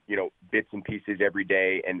run, bits and pieces every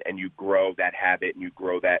day, and you grow that habit and you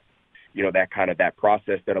grow that, that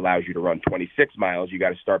process that allows you to run 26 miles. You got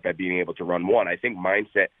to start by being able to run one. I think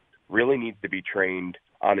mindset really needs to be trained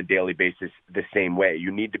on a daily basis the same way.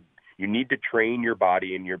 You need to train your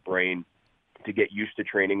body and your brain to get used to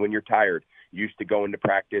training when you're tired, used to going to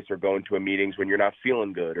practice or going to meetings when you're not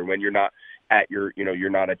feeling good or when you're not at your,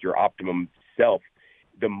 you're not at your optimum self.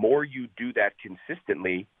 The more you do that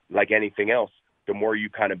consistently, like anything else, the more you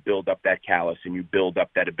kind of build up that callus and you build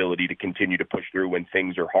up that ability to continue to push through when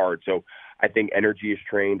things are hard. So I think energy is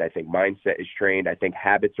trained. I think mindset is trained. I think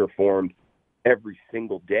habits are formed every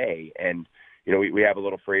single day. And, we have a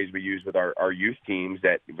little phrase we use with our youth teams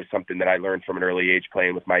that was something that I learned from an early age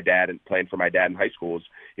playing with my dad and playing for my dad in high school is,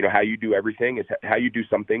 how you do everything is how you do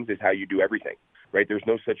some things is how you do everything, right? There's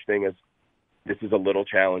no such thing as this is a little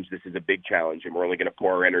challenge, this is a big challenge, and we're only going to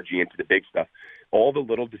pour our energy into the big stuff. All the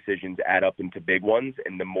little decisions add up into big ones,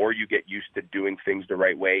 and the more you get used to doing things the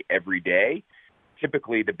right way every day,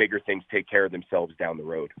 typically the bigger things take care of themselves down the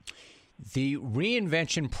road. The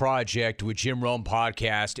Reinvention Project with Jim Rome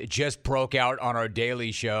podcast just broke out on our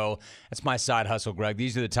daily show. That's my side hustle, Greg.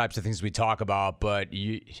 These are the types of things we talk about, but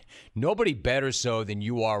nobody better so than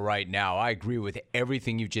you are right now. I agree with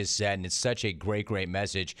everything you just said, and it's such a great, great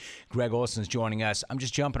message. Greg Olsen's joining us. I'm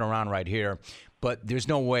just jumping around right here, but there's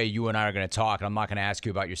no way you and I are going to talk, and I'm not going to ask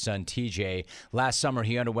you about your son, TJ. Last summer,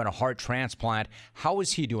 he underwent a heart transplant. How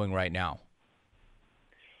is he doing right now?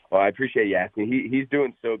 Well, I appreciate you asking. He's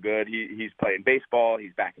doing so good. He's playing baseball.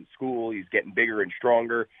 He's back in school. He's getting bigger and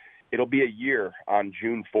stronger. It'll be a year on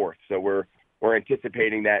June 4th. So we're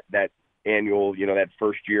anticipating that annual, that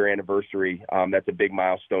first year anniversary. That's a big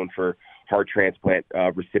milestone for heart transplant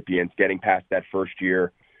recipients. Getting past that first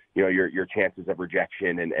year, your chances of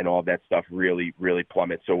rejection and all that stuff really, really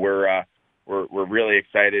plummet. So we're really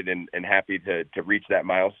excited and happy to reach that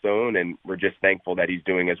milestone, and we're just thankful that he's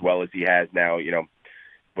doing as well as he has now.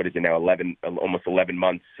 What is it now? Almost 11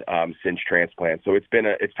 months since transplant. So it's been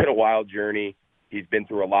a wild journey. He's been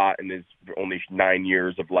through a lot in his only 9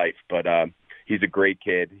 years of life, but he's a great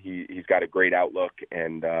kid. He's got a great outlook,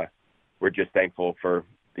 and we're just thankful for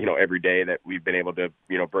every day that we've been able to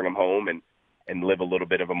bring him home and live a little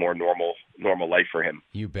bit of a more normal life for him.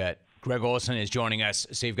 You bet. Greg Olsen is joining us.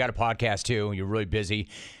 So you've got a podcast, too. You're really busy.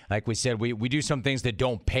 Like we said, we do some things that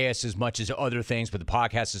don't pay us as much as other things, but the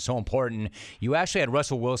podcast is so important. You actually had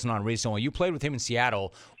Russell Wilson on recently. You played with him in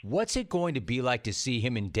Seattle. What's it going to be like to see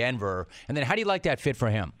him in Denver? And then how do you like that fit for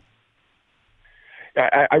him?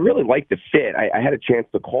 I really like the fit. I had a chance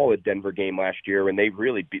to call a Denver game last year, and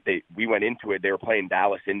we went into it. They were playing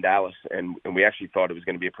Dallas in Dallas, and we actually thought it was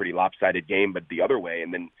going to be a pretty lopsided game, but the other way.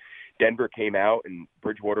 And then Denver came out, and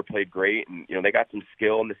Bridgewater played great, and they got some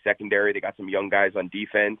skill in the secondary. They got some young guys on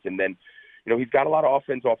defense, and then he's got a lot of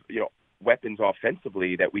weapons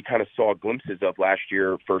offensively that we kind of saw glimpses of last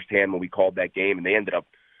year firsthand when we called that game, and they ended up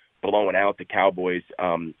blowing out the Cowboys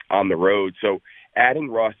on the road. So adding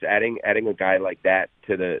Russ, adding a guy like that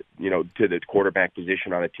to the quarterback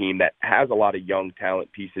position on a team that has a lot of young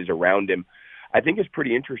talent pieces around him, I think is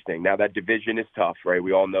pretty interesting. Now, that division is tough, right?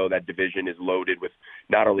 We all know that division is loaded with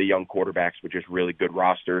not only young quarterbacks, but just really good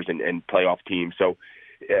rosters and playoff teams. So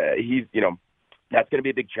he's, that's going to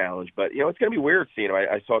be a big challenge. But, it's going to be weird seeing him.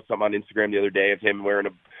 I saw some on Instagram the other day of him wearing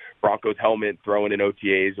a Broncos helmet, throwing in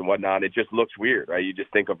OTAs and whatnot. It just looks weird, right? You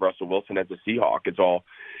just think of Russell Wilson as a Seahawk. It's all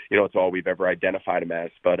we've ever identified him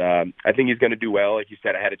as. But I think he's going to do well. Like you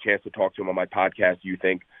said, I had a chance to talk to him on my podcast,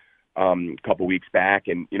 a couple weeks back.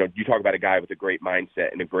 And, you talk about a guy with a great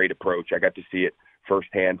mindset and a great approach. I got to see it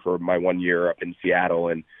firsthand for my 1 year up in Seattle.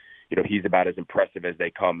 And, he's about as impressive as they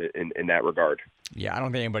come in that regard. Yeah, I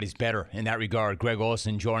don't think anybody's better in that regard. Greg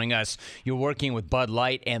Olsen joining us. You're working with Bud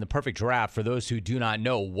Light and the Perfect Draft. For those who do not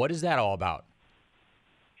know, what is that all about?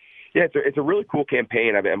 Yeah, it's a really cool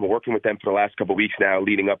campaign. I've been working with them for the last couple of weeks now,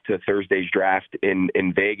 leading up to Thursday's draft in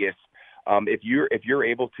Vegas. If you're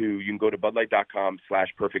able to, you can go to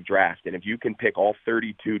budlight.com/perfectdraft, and if you can pick all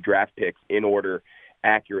 32 draft picks in order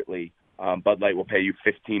accurately, Bud Light will pay you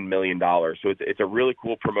 $15 million. So it's a really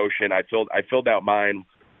cool promotion. I filled out mine.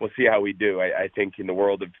 We'll see how we do. I think in the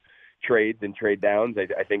world of trades and trade downs,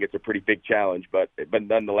 I think it's a pretty big challenge, but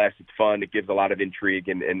nonetheless, it's fun. It gives a lot of intrigue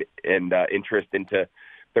and interest into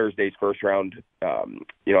Thursday's first round, on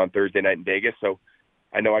Thursday night in Vegas. So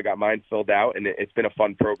I know I got mine filled out, and it's been a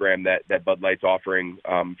fun program that Bud Light's offering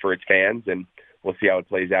for its fans, and we'll see how it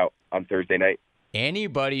plays out on Thursday night.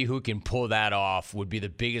 Anybody who can pull that off would be the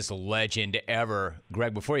biggest legend ever.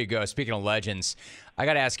 Greg, before you go, speaking of legends, I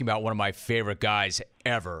got to ask you about one of my favorite guys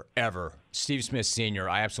ever, Steve Smith Sr.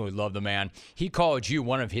 I absolutely love the man. He called you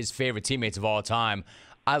one of his favorite teammates of all time.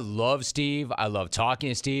 I love Steve. I love talking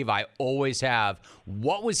to Steve. I always have.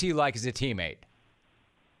 What was he like as a teammate?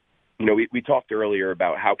 We talked earlier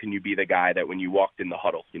about how can you be the guy that when you walked in the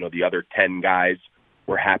huddle, the other 10 guys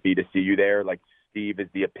were happy to see you there. Like, Steve is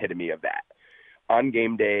the epitome of that. On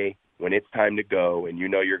game day, when it's time to go and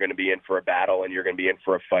you're going to be in for a battle and you're going to be in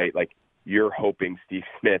for a fight, like, you're hoping Steve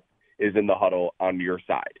Smith is in the huddle on your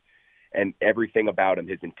side. And everything about him,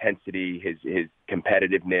 his intensity, his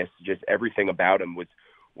competitiveness, just everything about him was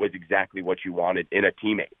exactly what you wanted in a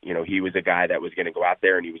teammate. He was a guy that was going to go out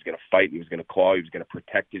there and he was going to fight, he was going to claw, he was going to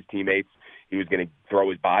protect his teammates, he was going to throw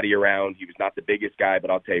his body around. He was not the biggest guy,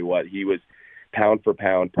 but I'll tell you what, he was pound for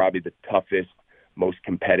pound probably the toughest, most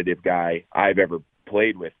competitive guy I've ever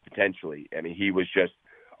played with, potentially. I mean, he was just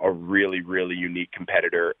a really, really unique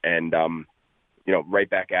competitor, and right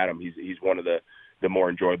back at him. He's one of the more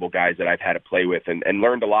enjoyable guys that I've had to play with, and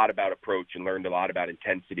learned a lot about approach and learned a lot about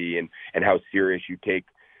intensity and how serious you take,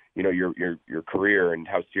 your career, and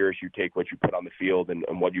how serious you take what you put on the field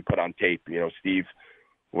and what you put on tape. Steve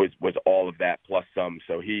was all of that plus some.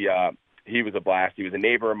 So he was a blast. He was a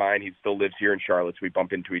neighbor of mine. He still lives here in Charlotte, so we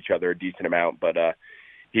bump into each other a decent amount, but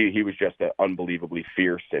he was just an unbelievably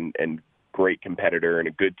fierce and great competitor and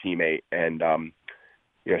a good teammate. And,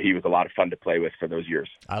 he was a lot of fun to play with for those years.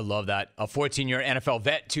 I love that. A 14-year NFL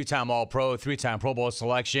vet, 2-time All-Pro, 3-time Pro Bowl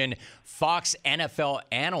selection, Fox NFL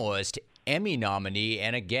analyst, Emmy nominee,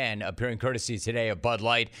 and again, appearing courtesy today of Bud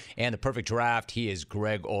Light and the Perfect Draft. He is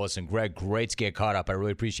Greg Olsen. Greg, great to get caught up. I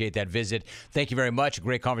really appreciate that visit. Thank you very much.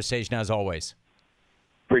 Great conversation as always.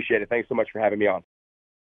 Appreciate it. Thanks so much for having me on.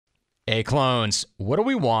 Hey, clones, what do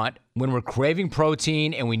we want when we're craving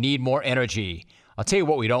protein and we need more energy? I'll tell you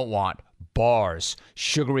what we don't want. Bars,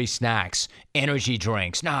 sugary snacks, energy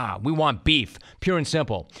drinks. Nah, we want beef, pure and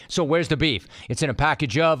simple. So where's the beef? It's in a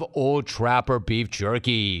package of Old Trapper beef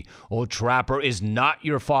jerky. Old Trapper is not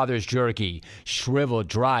your father's jerky. Shriveled,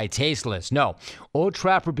 dry, tasteless. No, Old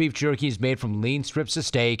Trapper beef jerky is made from lean strips of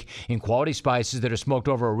steak and quality spices that are smoked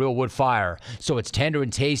over a real wood fire. So it's tender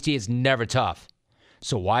and tasty. It's never tough.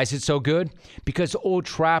 So why is it so good? Because Old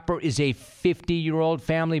Trapper is a 50-year-old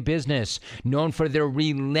family business known for their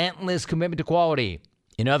relentless commitment to quality.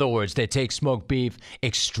 In other words, they take smoked beef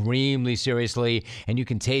extremely seriously, and you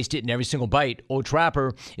can taste it in every single bite. Old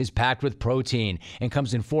Trapper is packed with protein and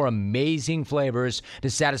comes in 4 amazing flavors to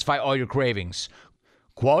satisfy all your cravings.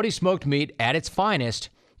 Quality smoked meat at its finest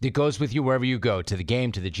that goes with you wherever you go, to the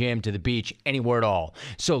game, to the gym, to the beach, anywhere at all.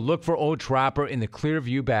 So look for Old Trapper in the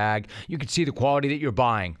Clearview bag. You can see the quality that you're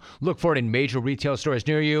buying. Look for it in major retail stores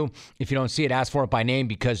near you. If you don't see it, ask for it by name,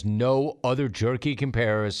 because no other jerky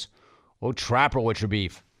compares. Old Trapper with your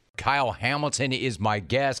beef. Kyle Hamilton is my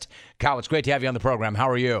guest. Kyle, it's great to have you on the program. How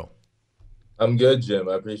are you? I'm good, Jim.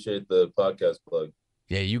 I appreciate the podcast plug.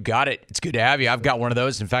 Yeah, you got it. It's good to have you. I've got one of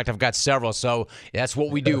those. In fact, I've got several, so that's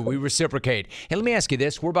what we do. We reciprocate. Hey, let me ask you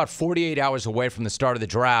this. We're about 48 hours away from the start of the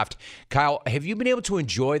draft. Kyle, have you been able to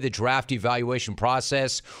enjoy the draft evaluation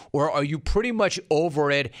process, or are you pretty much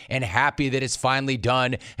over it and happy that it's finally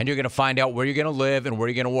done and you're going to find out where you're going to live and where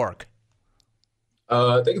you're going to work?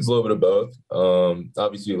 I think it's a little bit of both.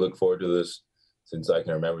 Obviously, you look forward to this since I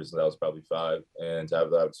can remember, since I was probably 5, and to have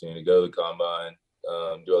the opportunity to go to the Combine,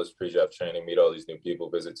 do all this pre-draft training, meet all these new people,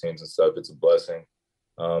 visit teams and stuff. It's a blessing.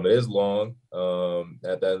 It is long.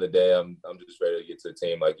 At the end of the day, I'm just ready to get to the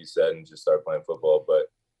team, like you said, and just start playing football.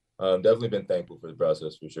 But definitely been thankful for the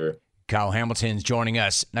process for sure. Kyle Hamilton's joining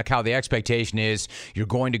us. Now, Kyle, the expectation is you're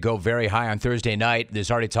going to go very high on Thursday night.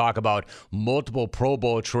 There's already talk about multiple Pro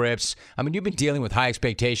Bowl trips. I mean, you've been dealing with high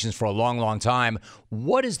expectations for a long, long time.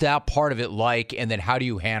 What is that part of it like, and then how do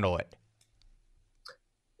you handle it?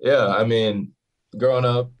 Yeah, I mean, growing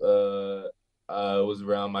up, I was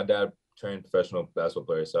around, my dad trained professional basketball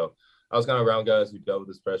players, so I was kind of around guys who dealt with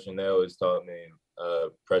this pressure, and they always taught me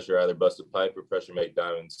pressure either bust a pipe or pressure make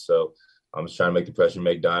diamonds. So I'm just trying to make the pressure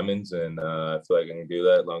make diamonds, and I feel like I can do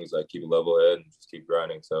that as long as I keep a level head and just keep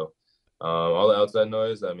grinding. So all the outside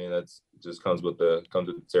noise, I mean, that's just comes with the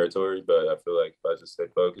territory. But I feel like if I just stay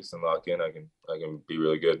focused and lock in, I can be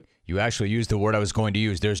really good. You actually used the word I was going to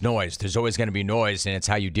use. There's noise. There's always going to be noise, and it's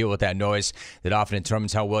how you deal with that noise that often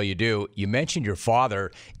determines how well you do. You mentioned your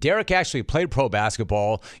father. Derek actually played pro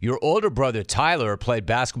basketball. Your older brother, Tyler, played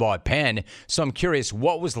basketball at Penn. So I'm curious,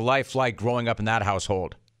 what was life like growing up in that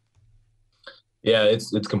household? Yeah, it's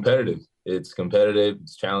competitive. It's competitive.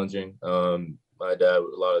 It's challenging. My dad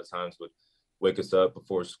a lot of times would wake us up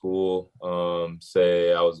before school.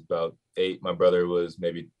 Say I was about 8, my brother was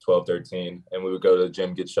maybe 12, 13, and we would go to the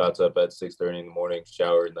gym, get shots up at 6:30 in the morning,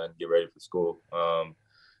 shower, and then get ready for school.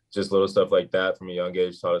 Just little stuff like that from a young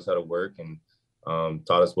age taught us how to work, and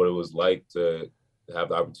taught us what it was like to have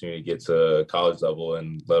the opportunity to get to college level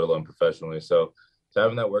and let alone professionally. So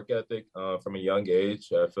having that work ethic from a young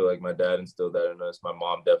age, I feel like my dad instilled that in us. My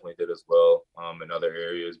mom definitely did as well in other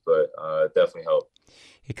areas, but it definitely helped.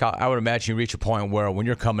 Hey, Kyle, I would imagine you reach a point where when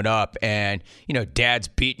you're coming up and, you know, dad's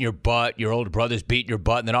beating your butt, your older brother's beating your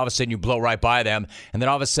butt, and then all of a sudden you blow right by them, and then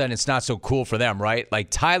all of a sudden it's not so cool for them, right?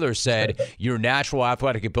 Like Tyler said, your natural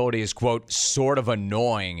athletic ability is, quote, sort of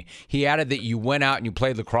annoying. He added that you went out and you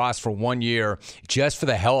played lacrosse for 1 year just for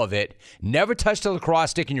the hell of it, never touched a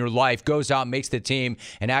lacrosse stick in your life, goes out, makes the team, team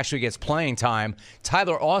and actually gets playing time.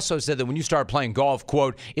 Tyler also said that when you start playing golf,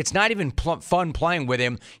 quote, it's not even fun playing with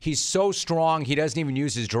him. He's so strong, he doesn't even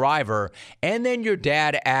use his driver. And then your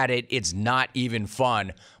dad added, it's not even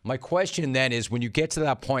fun. My question then is, when you get to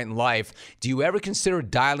that point in life, do you ever consider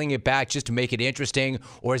dialing it back just to make it interesting,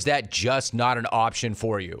 or is that just not an option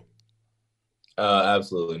for you?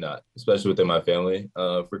 Absolutely not, especially within my family.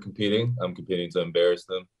 For competing, I'm competing to embarrass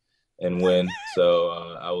them and win. So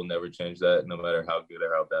I will never change that, no matter how good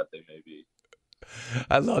or how bad they may be.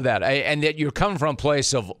 I love that. And that you're coming from a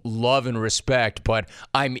place of love and respect, but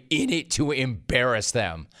I'm in it to embarrass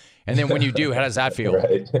them. And then when you do, how does that feel?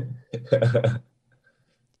 Right.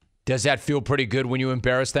 Does that feel pretty good when you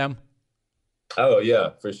embarrass them? Oh,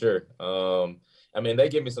 yeah, for sure. I mean, they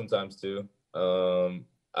give me some times too.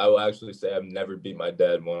 I will actually say I've never beat my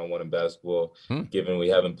dad one-on-one in basketball, given we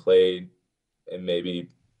haven't played in maybe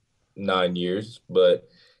 9 years. But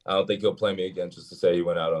I don't think he'll play me again just to say he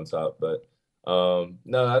went out on top. But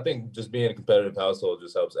no, I think just being a competitive household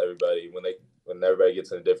just helps everybody. When everybody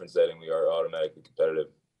gets in a different setting, we are automatically competitive.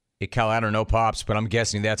 Hey, Cal, I don't know Pops, but I'm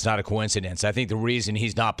guessing that's not a coincidence. I think the reason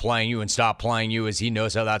he's not playing you and stopped playing you is he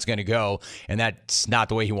knows how that's going to go, and that's not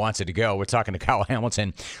the way he wants it to go. We're talking to Kyle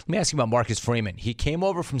Hamilton. Let me ask you about Marcus Freeman. He came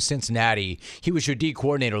over from Cincinnati. He was your D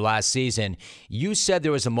coordinator last season. You said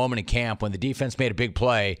there was a moment in camp when the defense made a big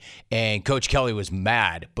play, and Coach Kelly was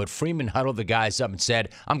mad, but Freeman huddled the guys up and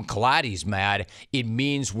said, I'm glad he's mad. It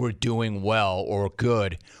means we're doing well or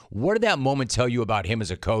good. What did that moment tell you about him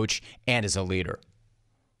as a coach and as a leader?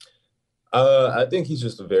 I think he's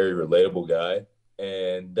just a very relatable guy,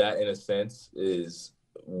 and that, in a sense, is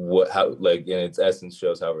in its essence,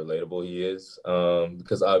 shows how relatable he is.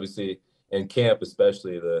 Because obviously, in camp,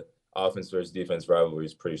 especially, the offense versus defense rivalry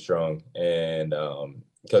is pretty strong, and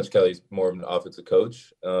Coach Kelly's more of an offensive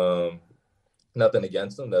coach. Nothing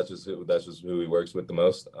against him. That's just who he works with the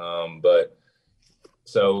most. But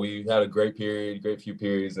so we had a great few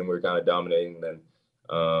periods, and we're kind of dominating. And then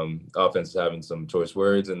offense is having some choice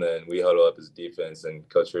words, and then we huddle up as defense, and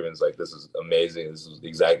Coach Freeman's like, this is amazing. This is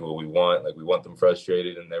exactly what we want. Like, we want them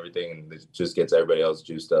frustrated and everything, and it just gets everybody else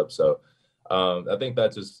juiced up. So I think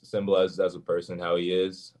that just symbolizes as a person how he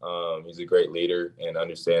is. He's a great leader and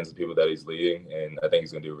understands the people that he's leading, and I think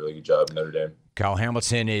he's going to do a really good job in Notre Dame. Kyle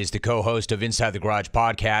Hamilton is the co-host of Inside the Garage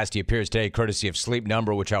podcast. He appears today courtesy of Sleep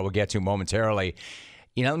Number, which I will get to momentarily.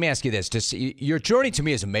 You know, let me ask you this. Just, your journey to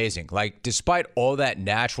me is amazing. Like, despite all that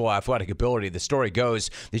natural athletic ability, the story goes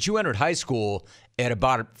that you entered high school at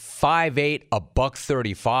about 5'8",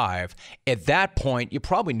 $135. At that point, you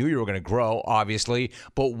probably knew you were going to grow, obviously.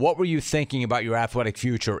 But what were you thinking about your athletic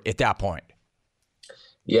future at that point?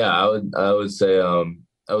 Yeah, I would say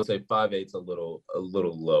 5'8's a little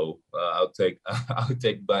low. I would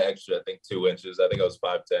take by extra, I think, 2 inches. I think I was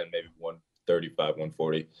 5'10", maybe 135,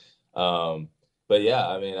 140. But yeah,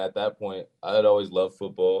 I mean, at that point, I had always loved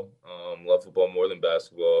football more than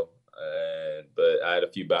basketball. But I had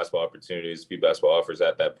a few basketball opportunities, a few basketball offers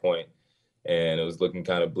at that point, and it was looking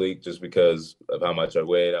kind of bleak just because of how much I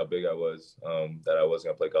weighed, how big I was, that I wasn't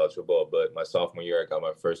going to play college football. But my sophomore year, I got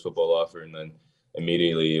my first football offer, and then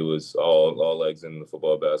immediately it was all legs in the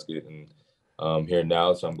football basket. And I'm here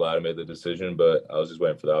now, so I'm glad I made the decision, but I was just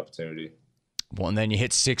waiting for the opportunity. Well, and then you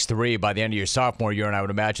hit 6'3" by the end of your sophomore year, and I would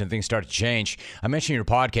imagine things start to change. I mentioned your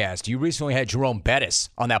podcast. You recently had Jerome Bettis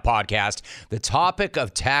on that podcast. The topic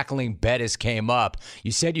of tackling Bettis came up.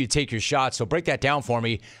 You said you'd take your shot, so break that down for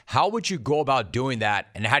me. How would you go about doing that,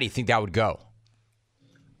 and how do you think that would go?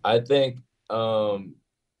 I think it'll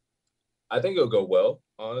go well,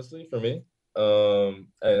 honestly, for me.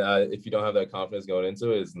 If you don't have that confidence going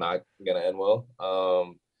into it, it's not going to end well.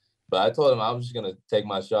 But I told him I was just going to take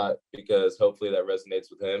my shot because hopefully that resonates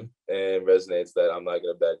with him and resonates that I'm not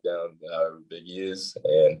going to back down however big he is.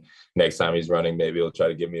 And next time he's running, maybe he'll try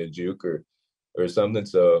to give me a juke or something.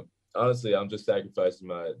 So honestly, I'm just sacrificing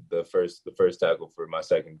the first tackle for my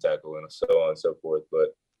second tackle and so on and so forth.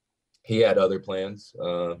 But he had other plans.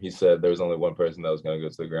 He said there was only one person that was going to go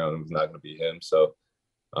to the ground and it was not going to be him. So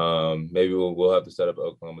maybe we'll have to set up an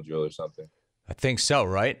Oklahoma drill or something. I think so,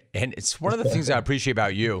 right? And it's one of the things I appreciate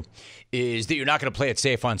about you is that you're not going to play it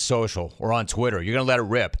safe on social or on Twitter. You're going to let it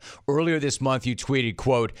rip. Earlier this month, you tweeted,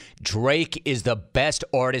 quote, Drake is the best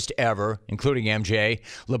artist ever, including MJ.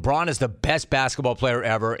 LeBron is the best basketball player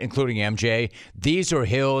ever, including MJ. These are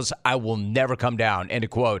hills I will never come down, end of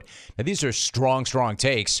quote. Now, these are strong, strong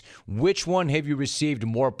takes. Which one have you received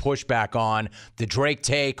more pushback on, the Drake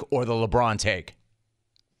take or the LeBron take?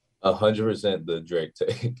 100% the Drake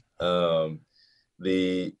take.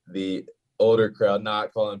 The older crowd,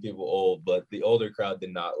 not calling people old, but the older crowd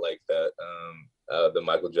did not like that. the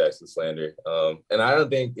Michael Jackson slander. And I don't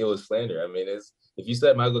think it was slander. I mean, if you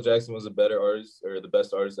said Michael Jackson was a better artist or the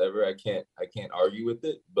best artist ever, I can't argue with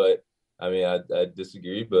it. But I mean, I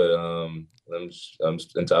disagree. But I'm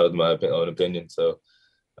entitled to my own opinion. So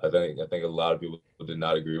I think a lot of people did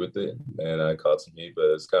not agree with it, and I caught some heat. But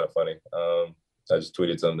it's kind of funny. I just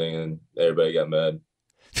tweeted something, and everybody got mad.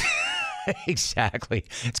 Exactly.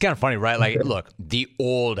 It's kind of funny, right? Like, look, the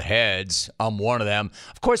old heads, I'm one of them.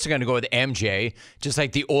 Of course, they're going to go with MJ, just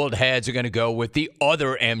like the old heads are going to go with the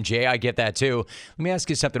other MJ. I get that, too. Let me ask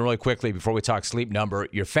you something really quickly before we talk Sleep Number.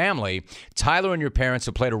 Your family, Tyler and your parents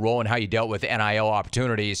have played a role in how you dealt with NIL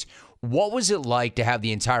opportunities. What was it like to have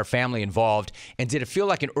the entire family involved, and did it feel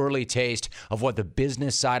like an early taste of what the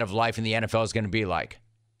business side of life in the NFL is going to be like?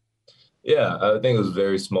 Yeah, I think it was a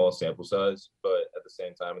very small sample size, but at the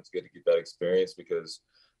same time, it's good to get that experience because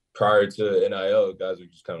prior to NIL, guys were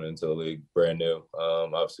just coming into the league brand new.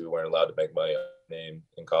 Obviously, we weren't allowed to make money on our name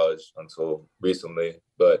in college until recently.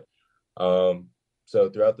 But so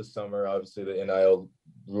throughout the summer, obviously the NIL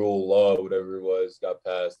rule, law, whatever it was, got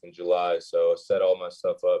passed in July. So I set all my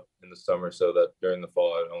stuff up in the summer so that during the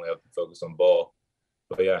fall, I only have to focus on ball.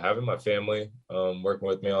 But yeah, having my family working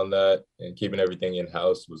with me on that and keeping everything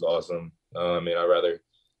in-house was awesome. I mean, I'd rather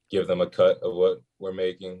give them a cut of what we're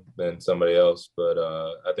making than somebody else. But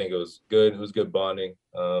I think it was good. It was good bonding.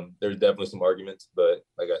 There's definitely some arguments, but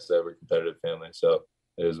like I said, we're a competitive family. So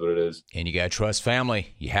it is what it is. And you got to trust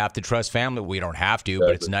family. You have to trust family. We don't have to, but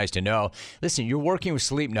it's nice to know. Listen, you're working with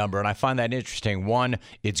Sleep Number, and I find that interesting. One,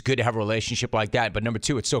 it's good to have a relationship like that. But number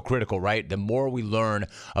two, it's so critical, right? The more we learn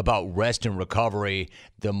about rest and recovery,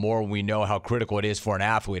 the more we know how critical it is for an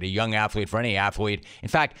athlete, a young athlete, for any athlete. In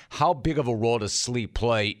fact, how big of a role does sleep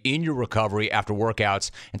play in your recovery after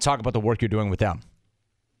workouts? And talk about the work you're doing with them.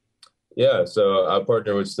 Yeah, so I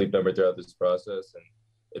partner with Sleep Number throughout this process, and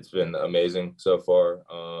it's been amazing so far.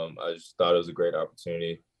 I just thought it was a great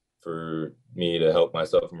opportunity for me to help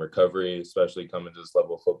myself in recovery, especially coming to this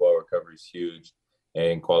level of football. Recovery is huge,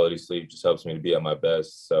 and quality sleep just helps me to be at my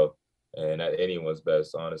best. So, and at anyone's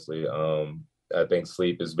best, honestly. I think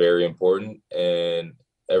sleep is very important. And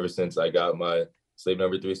ever since I got my Sleep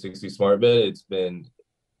Number 360 smart bed, it's been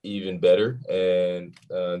even better. And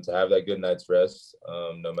to have that good night's rest,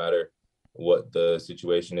 no matter what the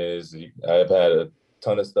situation is, I've had a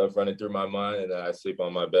ton of stuff running through my mind, and then I sleep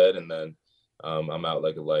on my bed, and then I'm out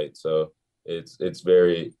like a light. So it's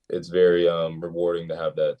very rewarding to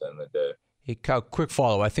have that at the end of the day. Hey, Kyle, quick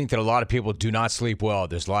follow. I think that a lot of people do not sleep well.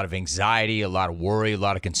 There's a lot of anxiety, a lot of worry, a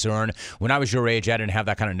lot of concern. When I was your age, I didn't have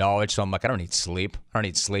that kind of knowledge, so I'm like, I don't need sleep. I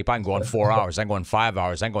can go on 4 hours. I can go on 5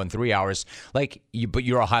 hours. I can go on 3 hours. Like, but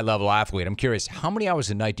you're a high-level athlete. I'm curious, how many hours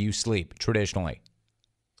a night do you sleep traditionally?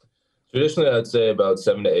 Traditionally, I'd say about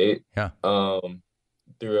 7 to 8. Yeah.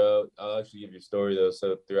 I'll actually give you a story though.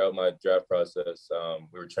 So throughout my draft process,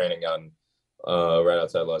 we were training out right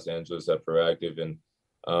outside Los Angeles at Proactive, and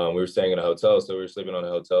we were staying in a hotel. So we were sleeping on a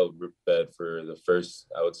hotel bed for the first,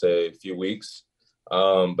 I would say, few weeks.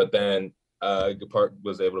 But then I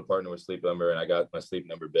was able to partner with Sleep Number, and I got my Sleep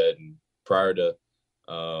Number bed. And prior to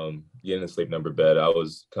getting the Sleep Number bed, I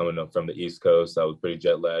was coming up from the East Coast. I was pretty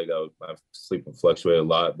jet lagged. My sleep fluctuated a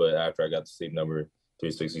lot. But after I got the Sleep Number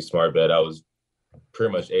 360 smart bed, I was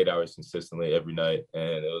pretty much 8 hours consistently every night,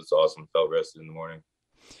 and it was awesome. Felt rested in the morning.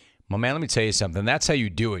 Well, man, let me tell you something. That's how you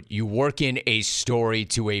do it. You work in a story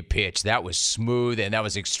to a pitch. That was smooth, and that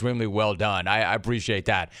was extremely well done. I appreciate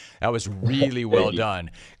that. That was really well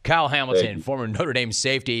done. Kyle Hamilton, former Notre Dame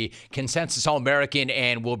safety, consensus All-American,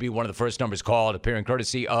 and will be one of the first numbers called, appearing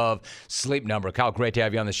courtesy of Sleep Number. Kyle, great to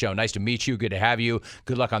have you on the show. Nice to meet you. Good to have you.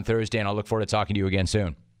 Good luck on Thursday, and I'll look forward to talking to you again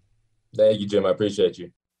soon. Thank you, Jim. I appreciate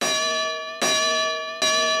you.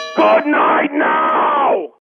 Good night now.